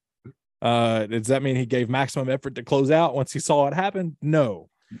area. Does that mean he gave maximum effort to close out once he saw it happen? No.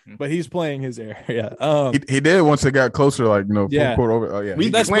 But he's playing his area. He did once it got closer, like yeah. full court over. Oh yeah,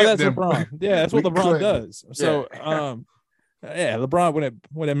 that's LeBron. Yeah, that's what LeBron does. So yeah, LeBron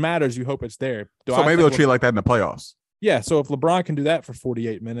when it matters, you hope it's there. So maybe they'll treat it like that in the playoffs. Yeah, so if LeBron can do that for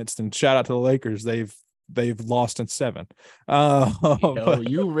 48 minutes, then shout out to the Lakers. They've they've lost in 7. Yo,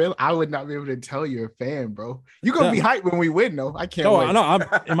 you really? I would not be able to tell you're a fan, bro. You're gonna be hyped when we win, though. I can't wait. I know.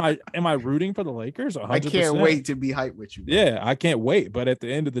 Am I rooting for the Lakers? 100%. I can't wait to be hyped with you, bro. Yeah, I can't wait. But at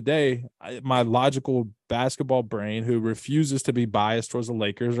the end of the day, my logical basketball brain, who refuses to be biased towards the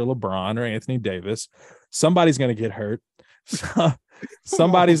Lakers or LeBron or Anthony Davis, somebody's gonna get hurt.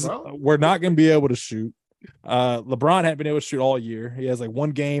 We're not gonna be able to shoot. LeBron hadn't been able to shoot all year. He has like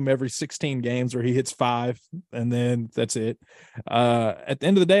one game every 16 games where he hits 5, and then that's it. At the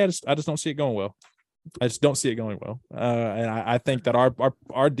end of the day, I just don't see it going well. I just don't see it going well. And I think that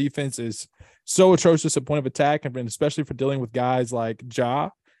our defense is so atrocious at point of attack, and especially for dealing with guys like Ja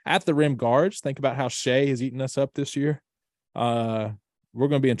at the rim guards. Think about how Shea has eaten us up this year. We're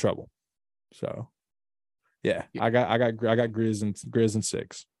going to be in trouble. So, yeah. I got Grizz in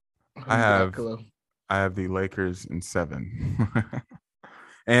 6. I have the Lakers in 7.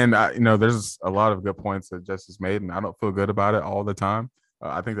 And, there's a lot of good points that Justice made, and I don't feel good about it all the time.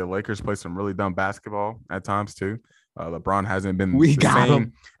 I think the Lakers play some really dumb basketball at times, too. LeBron hasn't been the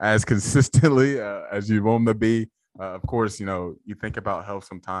same as consistently as you want him to be. Of course, you think about health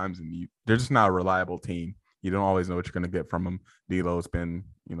sometimes, and they're just not a reliable team. You don't always know what you're going to get from them. D'Lo's been,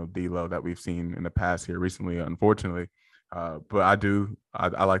 D'Lo that we've seen in the past here recently, unfortunately. But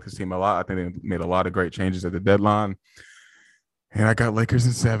I like this team a lot. I think they made a lot of great changes at the deadline. And I got Lakers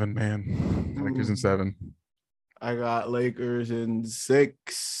in 7, man. Lakers in 7. I got Lakers in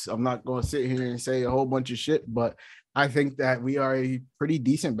 6. I'm not going to sit here and say a whole bunch of shit, but I think that we are a pretty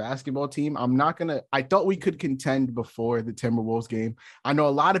decent basketball team. I thought we could contend before the Timberwolves game. I know a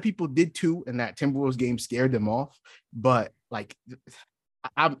lot of people did too, and that Timberwolves game scared them off. But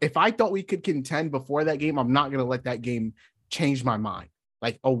if I thought we could contend before that game, I'm not going to let that game change my mind.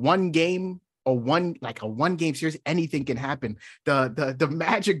 Like a one game series, anything can happen. The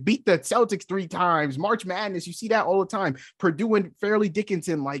Magic beat the Celtics 3 times. March Madness, you see that all the time. Purdue and Fairleigh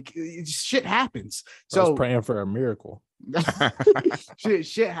Dickinson, shit happens. So I was praying for a miracle.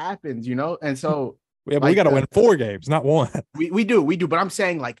 shit happens, And so we got to win 4 games, not 1. We do. But I'm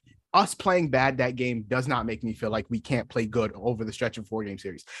saying us playing bad that game does not make me feel like we can't play good over the stretch of 4-game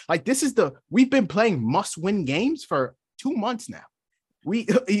series. We've been playing must-win games for 2 months now.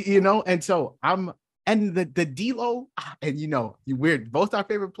 And so the D'Lo, and we're both our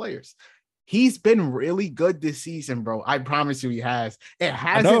favorite players. He's been really good this season, bro. I promise you he has.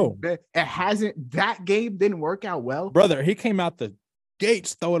 That game didn't work out well. Brother, he came out the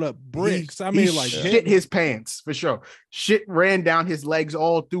gates throwing up bricks. Shit his pants for sure. Shit ran down his legs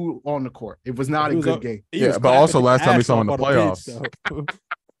all through on the court. It was not a good game. Yeah, but also last time we saw him in the playoffs.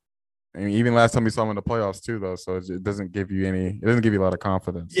 I mean, even last time we saw him in the playoffs too, though. So it doesn't give you a lot of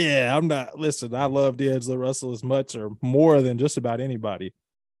confidence. Yeah, I'm not. Listen, I love D'Angelo Russell as much or more than just about anybody.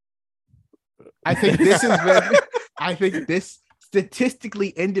 I think this statistically,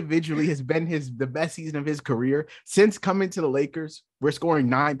 individually, has been the best season of his career since coming to the Lakers. We're scoring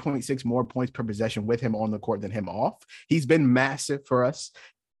 9.6 more points per possession with him on the court than him off. He's been massive for us.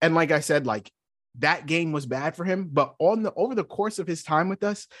 And like I said, that game was bad for him, but over the course of his time with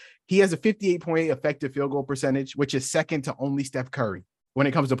us, he has a 58.8 effective field goal percentage, which is second to only Steph Curry when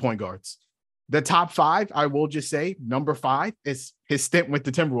it comes to point guards. The top 5, I will just say, number 5 is his stint with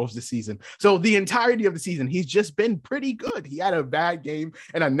the Timberwolves this season. So the entirety of the season, he's just been pretty good. He had a bad game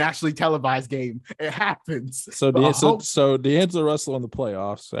and a nationally televised game. It happens. So D'Angelo Russell in the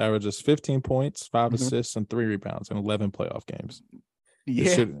playoffs averages 15 points, 5 assists, and 3 rebounds in 11 playoff games.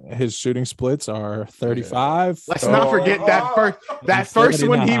 Yeah, his shooting splits are 35. Let's not forget that first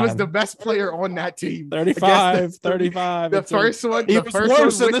one. He was the best player on that team. 35. The first one. He was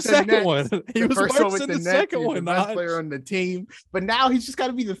worse than the second one. He was worse than the second one. The best player on the team, but now he's just got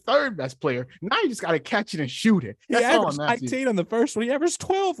to be the third best player. Now you just got to catch it and shoot it. He averaged 19 on the first one. He averaged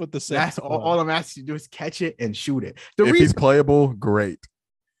 12 with the second. That's all I'm asking you to do is catch it and shoot it. If he's playable, great.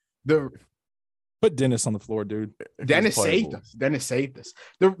 Put Dennis on the floor, dude. Dennis saved us.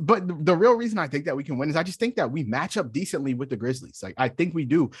 But the real reason I think that we can win is I just think that we match up decently with the Grizzlies. I think we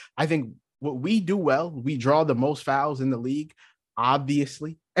do. I think what we do well, we draw the most fouls in the league,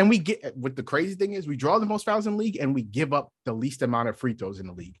 obviously. And what the crazy thing is, we draw the most fouls in the league and we give up the least amount of free throws in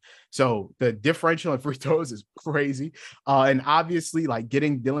the league. So the differential in free throws is crazy. And obviously,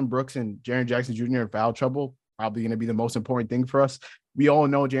 getting Dylan Brooks and Jaren Jackson Jr. in foul trouble, probably going to be the most important thing for us. We all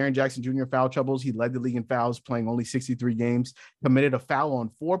know Jaren Jackson Jr. foul troubles. He led the league in fouls, playing only 63 games, committed a foul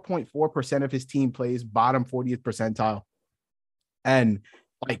on 4.4% of his team plays, bottom 40th percentile. And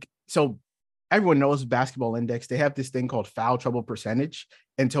so everyone knows Basketball Index. They have this thing called foul trouble percentage.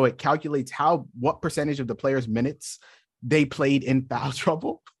 And so it calculates what percentage of the players' minutes they played in foul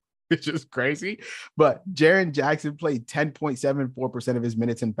trouble. which is crazy. But Jaren Jackson played 10.74% of his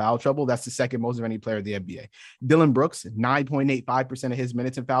minutes in foul trouble. That's the second most of any player in the NBA. Dylan Brooks, 9.85% of his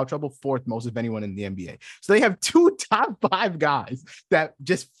minutes in foul trouble, fourth most of anyone in the NBA. So they have two top 5 guys that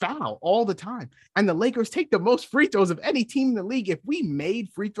just foul all the time. And the Lakers take the most free throws of any team in the league. If we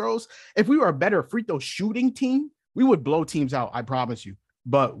made free throws, if we were a better free throw shooting team, we would blow teams out, I promise you.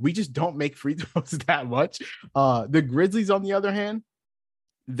 But we just don't make free throws that much. The Grizzlies, on the other hand,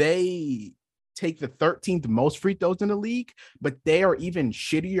 they take the 13th most free throws in the league, but they are even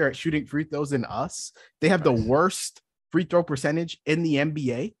shittier at shooting free throws than us. They have the worst free throw percentage in the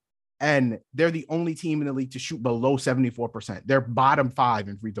NBA, and they're the only team in the league to shoot below 74%. They're bottom 5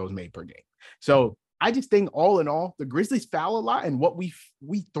 in free throws made per game. So I just think all in all, the Grizzlies foul a lot, and what we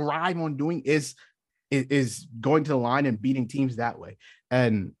thrive on doing is going to the line and beating teams that way.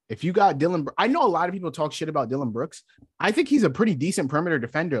 And if you got Dylan, I know a lot of people talk shit about Dylan Brooks. I think he's a pretty decent perimeter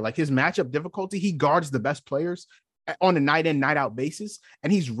defender. Like his matchup difficulty, he guards the best players on a night in, night out basis.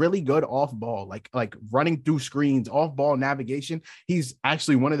 And he's really good off ball, like running through screens, off ball navigation. He's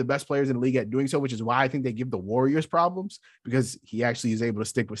actually one of the best players in the league at doing so, which is why I think they give the Warriors problems, because he actually is able to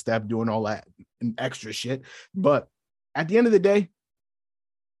stick with Steph doing all that extra shit. But at the end of the day,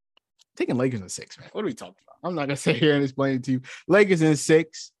 taking Lakers in 6, man. What are we talking about? I'm not going to sit here and explain it to you. Lakers in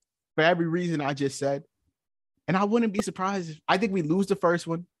 6 for every reason I just said. And I wouldn't be surprised I think we lose the first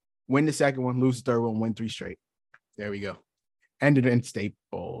one, win the second one, lose the third one, win 3 straight. There we go. Ended in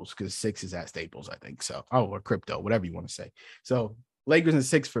Staples, because 6 is at Staples, I think. So, or crypto, whatever you want to say. So Lakers in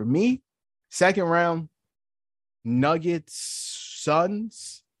 6 for me. Second round, Nuggets,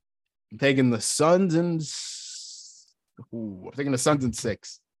 Suns. I'm taking the Suns in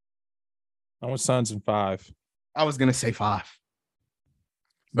 6. I want Suns in 5. I was gonna say 5,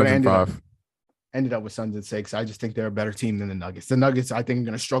 but I ended up with Suns in 6. I just think they're a better team than the Nuggets. The Nuggets, I think, are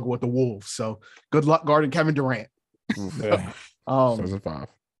gonna struggle with the Wolves. So good luck guarding Kevin Durant. Yeah. Suns in 5.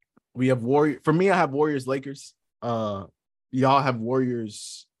 We have Warriors. For me, I have Warriors, Lakers. Y'all have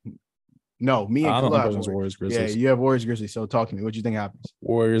Warriors. No, me and Khalil have Warriors, Grizzlies. Yeah, you have Warriors, Grizzlies. So talk to me. What do you think happens?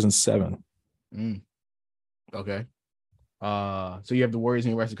 Warriors in 7. Okay. So you have the Warriors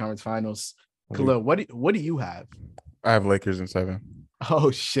in your Western Conference Finals. Khalil, what do you have? I have Lakers in 7.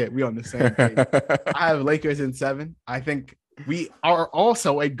 Oh shit, we on the same page. I have Lakers in 7. I think we are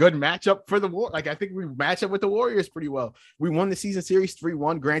also a good matchup for the Warriors. Like I think we match up with the Warriors pretty well. We won the season series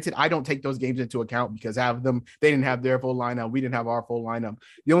 3-1. Granted, I don't take those games into account because they didn't have their full lineup. We didn't have our full lineup.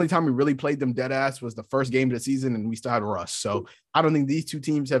 The only time we really played them dead ass was the first game of the season, and we still had Russ. So I don't think these two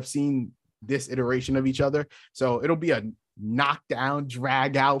teams have seen this iteration of each other. So it'll be a knockdown,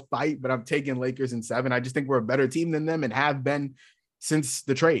 drag out fight, but I'm taking Lakers in 7. I just think we're a better team than them and have been since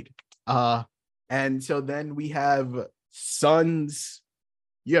the trade. And so then we have Suns.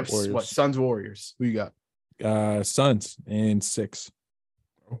 You have Warriors. What? Suns, Warriors. Who you got? Suns in 6.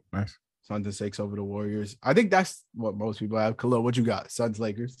 Oh, nice. Suns in 6 over the Warriors. I think that's what most people have. Khalil, what you got? Suns,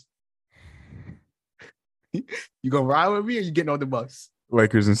 Lakers. You gonna ride with me, or you getting on the bus?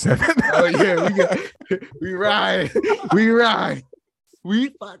 Lakers in 7. Oh yeah, we ride. We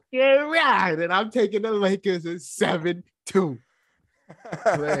fucking ride. And I'm taking the Lakers in 7-2.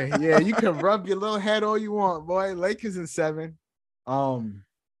 Yeah, you can rub your little head all you want, boy. Lakers in 7. I'm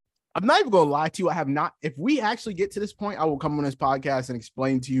not even gonna lie to you. I have not. If we actually get to this point, I will come on this podcast and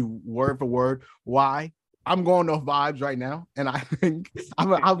explain to you word for word why. I'm going off vibes right now, and I think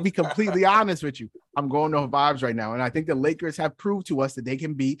I'll be completely honest with you. I'm going off vibes right now, and I think the Lakers have proved to us that they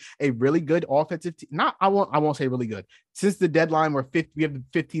can be a really good offensive team. I won't say really good. Since the deadline, we have the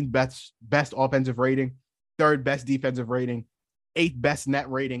 15th best offensive rating, 3rd best defensive rating, 8th best net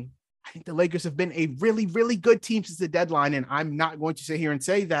rating. I think the Lakers have been a really, really good team since the deadline, and I'm not going to sit here and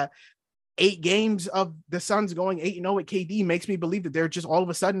say that 8 games of the Suns going 8-0 at KD makes me believe that they're just all of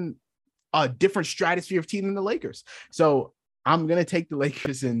a sudden a different stratosphere of team than the Lakers. So I'm going to take the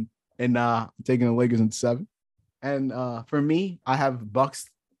Lakers and taking the Lakers in 7. And for me, I have Bucks,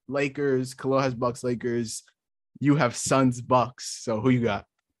 Lakers. Khalil has Bucks, Lakers. You have Suns, Bucks. So who you got?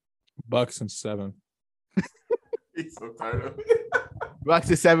 Bucks in 7. He's so tired of it. Bucks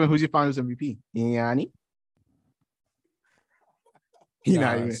in 7. Who's your finals MVP? Yanni? You're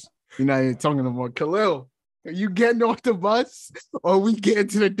not even talking no more. Khalil, are you getting off the bus or we getting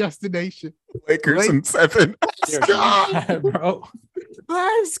to the destination? Lakers in 7. Let's go, bro.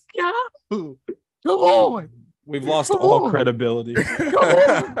 Let's go. Come on. We've lost all credibility. Come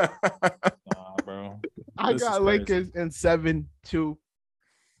on. Nah, bro. I got Lakers in 7-2.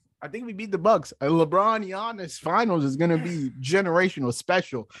 I think we beat the Bucks. A LeBron Giannis finals is going to be generational,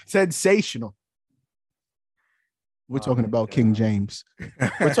 special, sensational. We're talking about King James.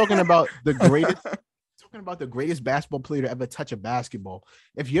 We're talking about the greatest. Talking about the greatest basketball player to ever touch a basketball.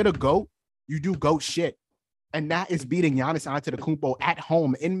 If you're the GOAT, you do GOAT shit. And that is beating Giannis Antetokounmpo at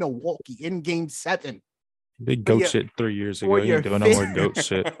home in Milwaukee in Game 7. Big GOAT shit 3 years ago. You ain't doing no more GOAT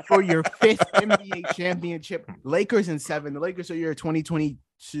shit. For your 5th NBA championship. Lakers in 7. The Lakers are your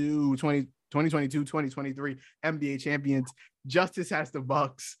 2022, 2023 NBA champions. Justice has the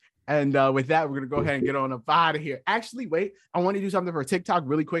Bucks. And with that, we're going to go ahead and get on up out of here. Actually, wait. I want to do something for TikTok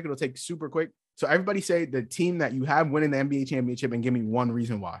really quick. It'll take super quick. So everybody say the team that you have winning the NBA championship and give me one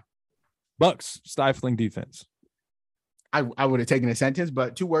reason why. Bucks, stifling defense. I would have taken a sentence,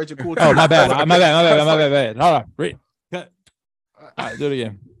 but 2 words are cool. Oh, my bad. My bad. Hold on. Read. Cut. All right, do it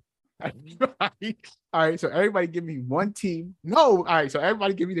again. All right, so everybody give me one team. No, all right, so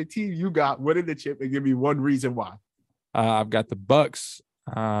everybody give me the team you got winning the chip and give me one reason why. I've got the Bucks.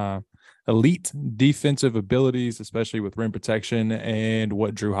 Elite defensive abilities, especially with rim protection and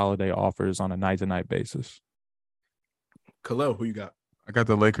what Drew Holiday offers on a night-to-night basis. Khalil, who you got? I got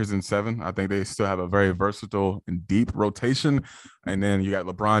the Lakers in 7. I think they still have a very versatile and deep rotation. And then you got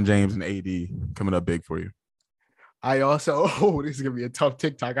LeBron James and AD coming up big for you. I also, this is going to be a tough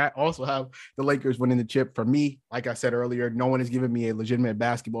TikTok. I also have the Lakers winning the chip. For me, like I said earlier, no one has given me a legitimate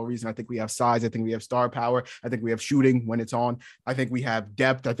basketball reason. I think we have size. I think we have star power. I think we have shooting when it's on. I think we have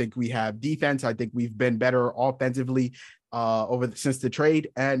depth. I think we have defense. I think we've been better offensively since the trade.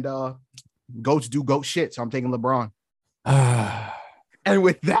 And GOATs do GOAT shit. So I'm taking LeBron. And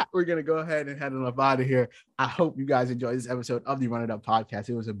with that, we're going to go ahead and head on up out of here. I hope you guys enjoyed this episode of the Run It Up podcast.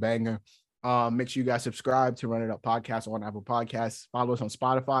 It was a banger. Make sure you guys subscribe to Run It Up Podcast on Apple Podcasts. Follow us on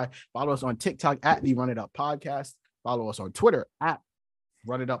Spotify. Follow us on TikTok at the Run It Up Podcast. Follow us on Twitter at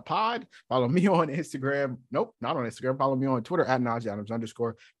Run It Up Pod. Follow me on Instagram. Nope, not on Instagram. Follow me on Twitter at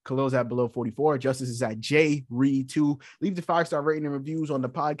 @NajAdams_. Khalil's at below 44. Justice is at JReed2. Leave the 5-star rating and reviews on the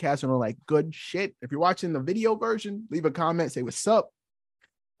podcast and all like good shit. If you're watching the video version, leave a comment. Say what's up.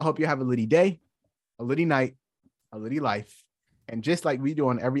 I hope you have a litty day, a litty night, a litty life. And just like we do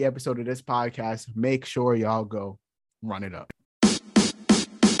on every episode of this podcast, make sure y'all go run it up.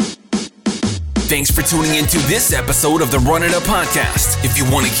 Thanks for tuning into this episode of the Run It Up podcast. If you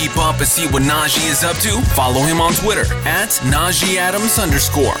want to keep up and see what Najee is up to, follow him on Twitter at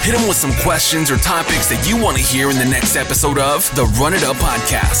 @NajeeAdams_. Hit him with some questions or topics that you want to hear in the next episode of the Run It Up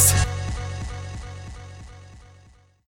podcast.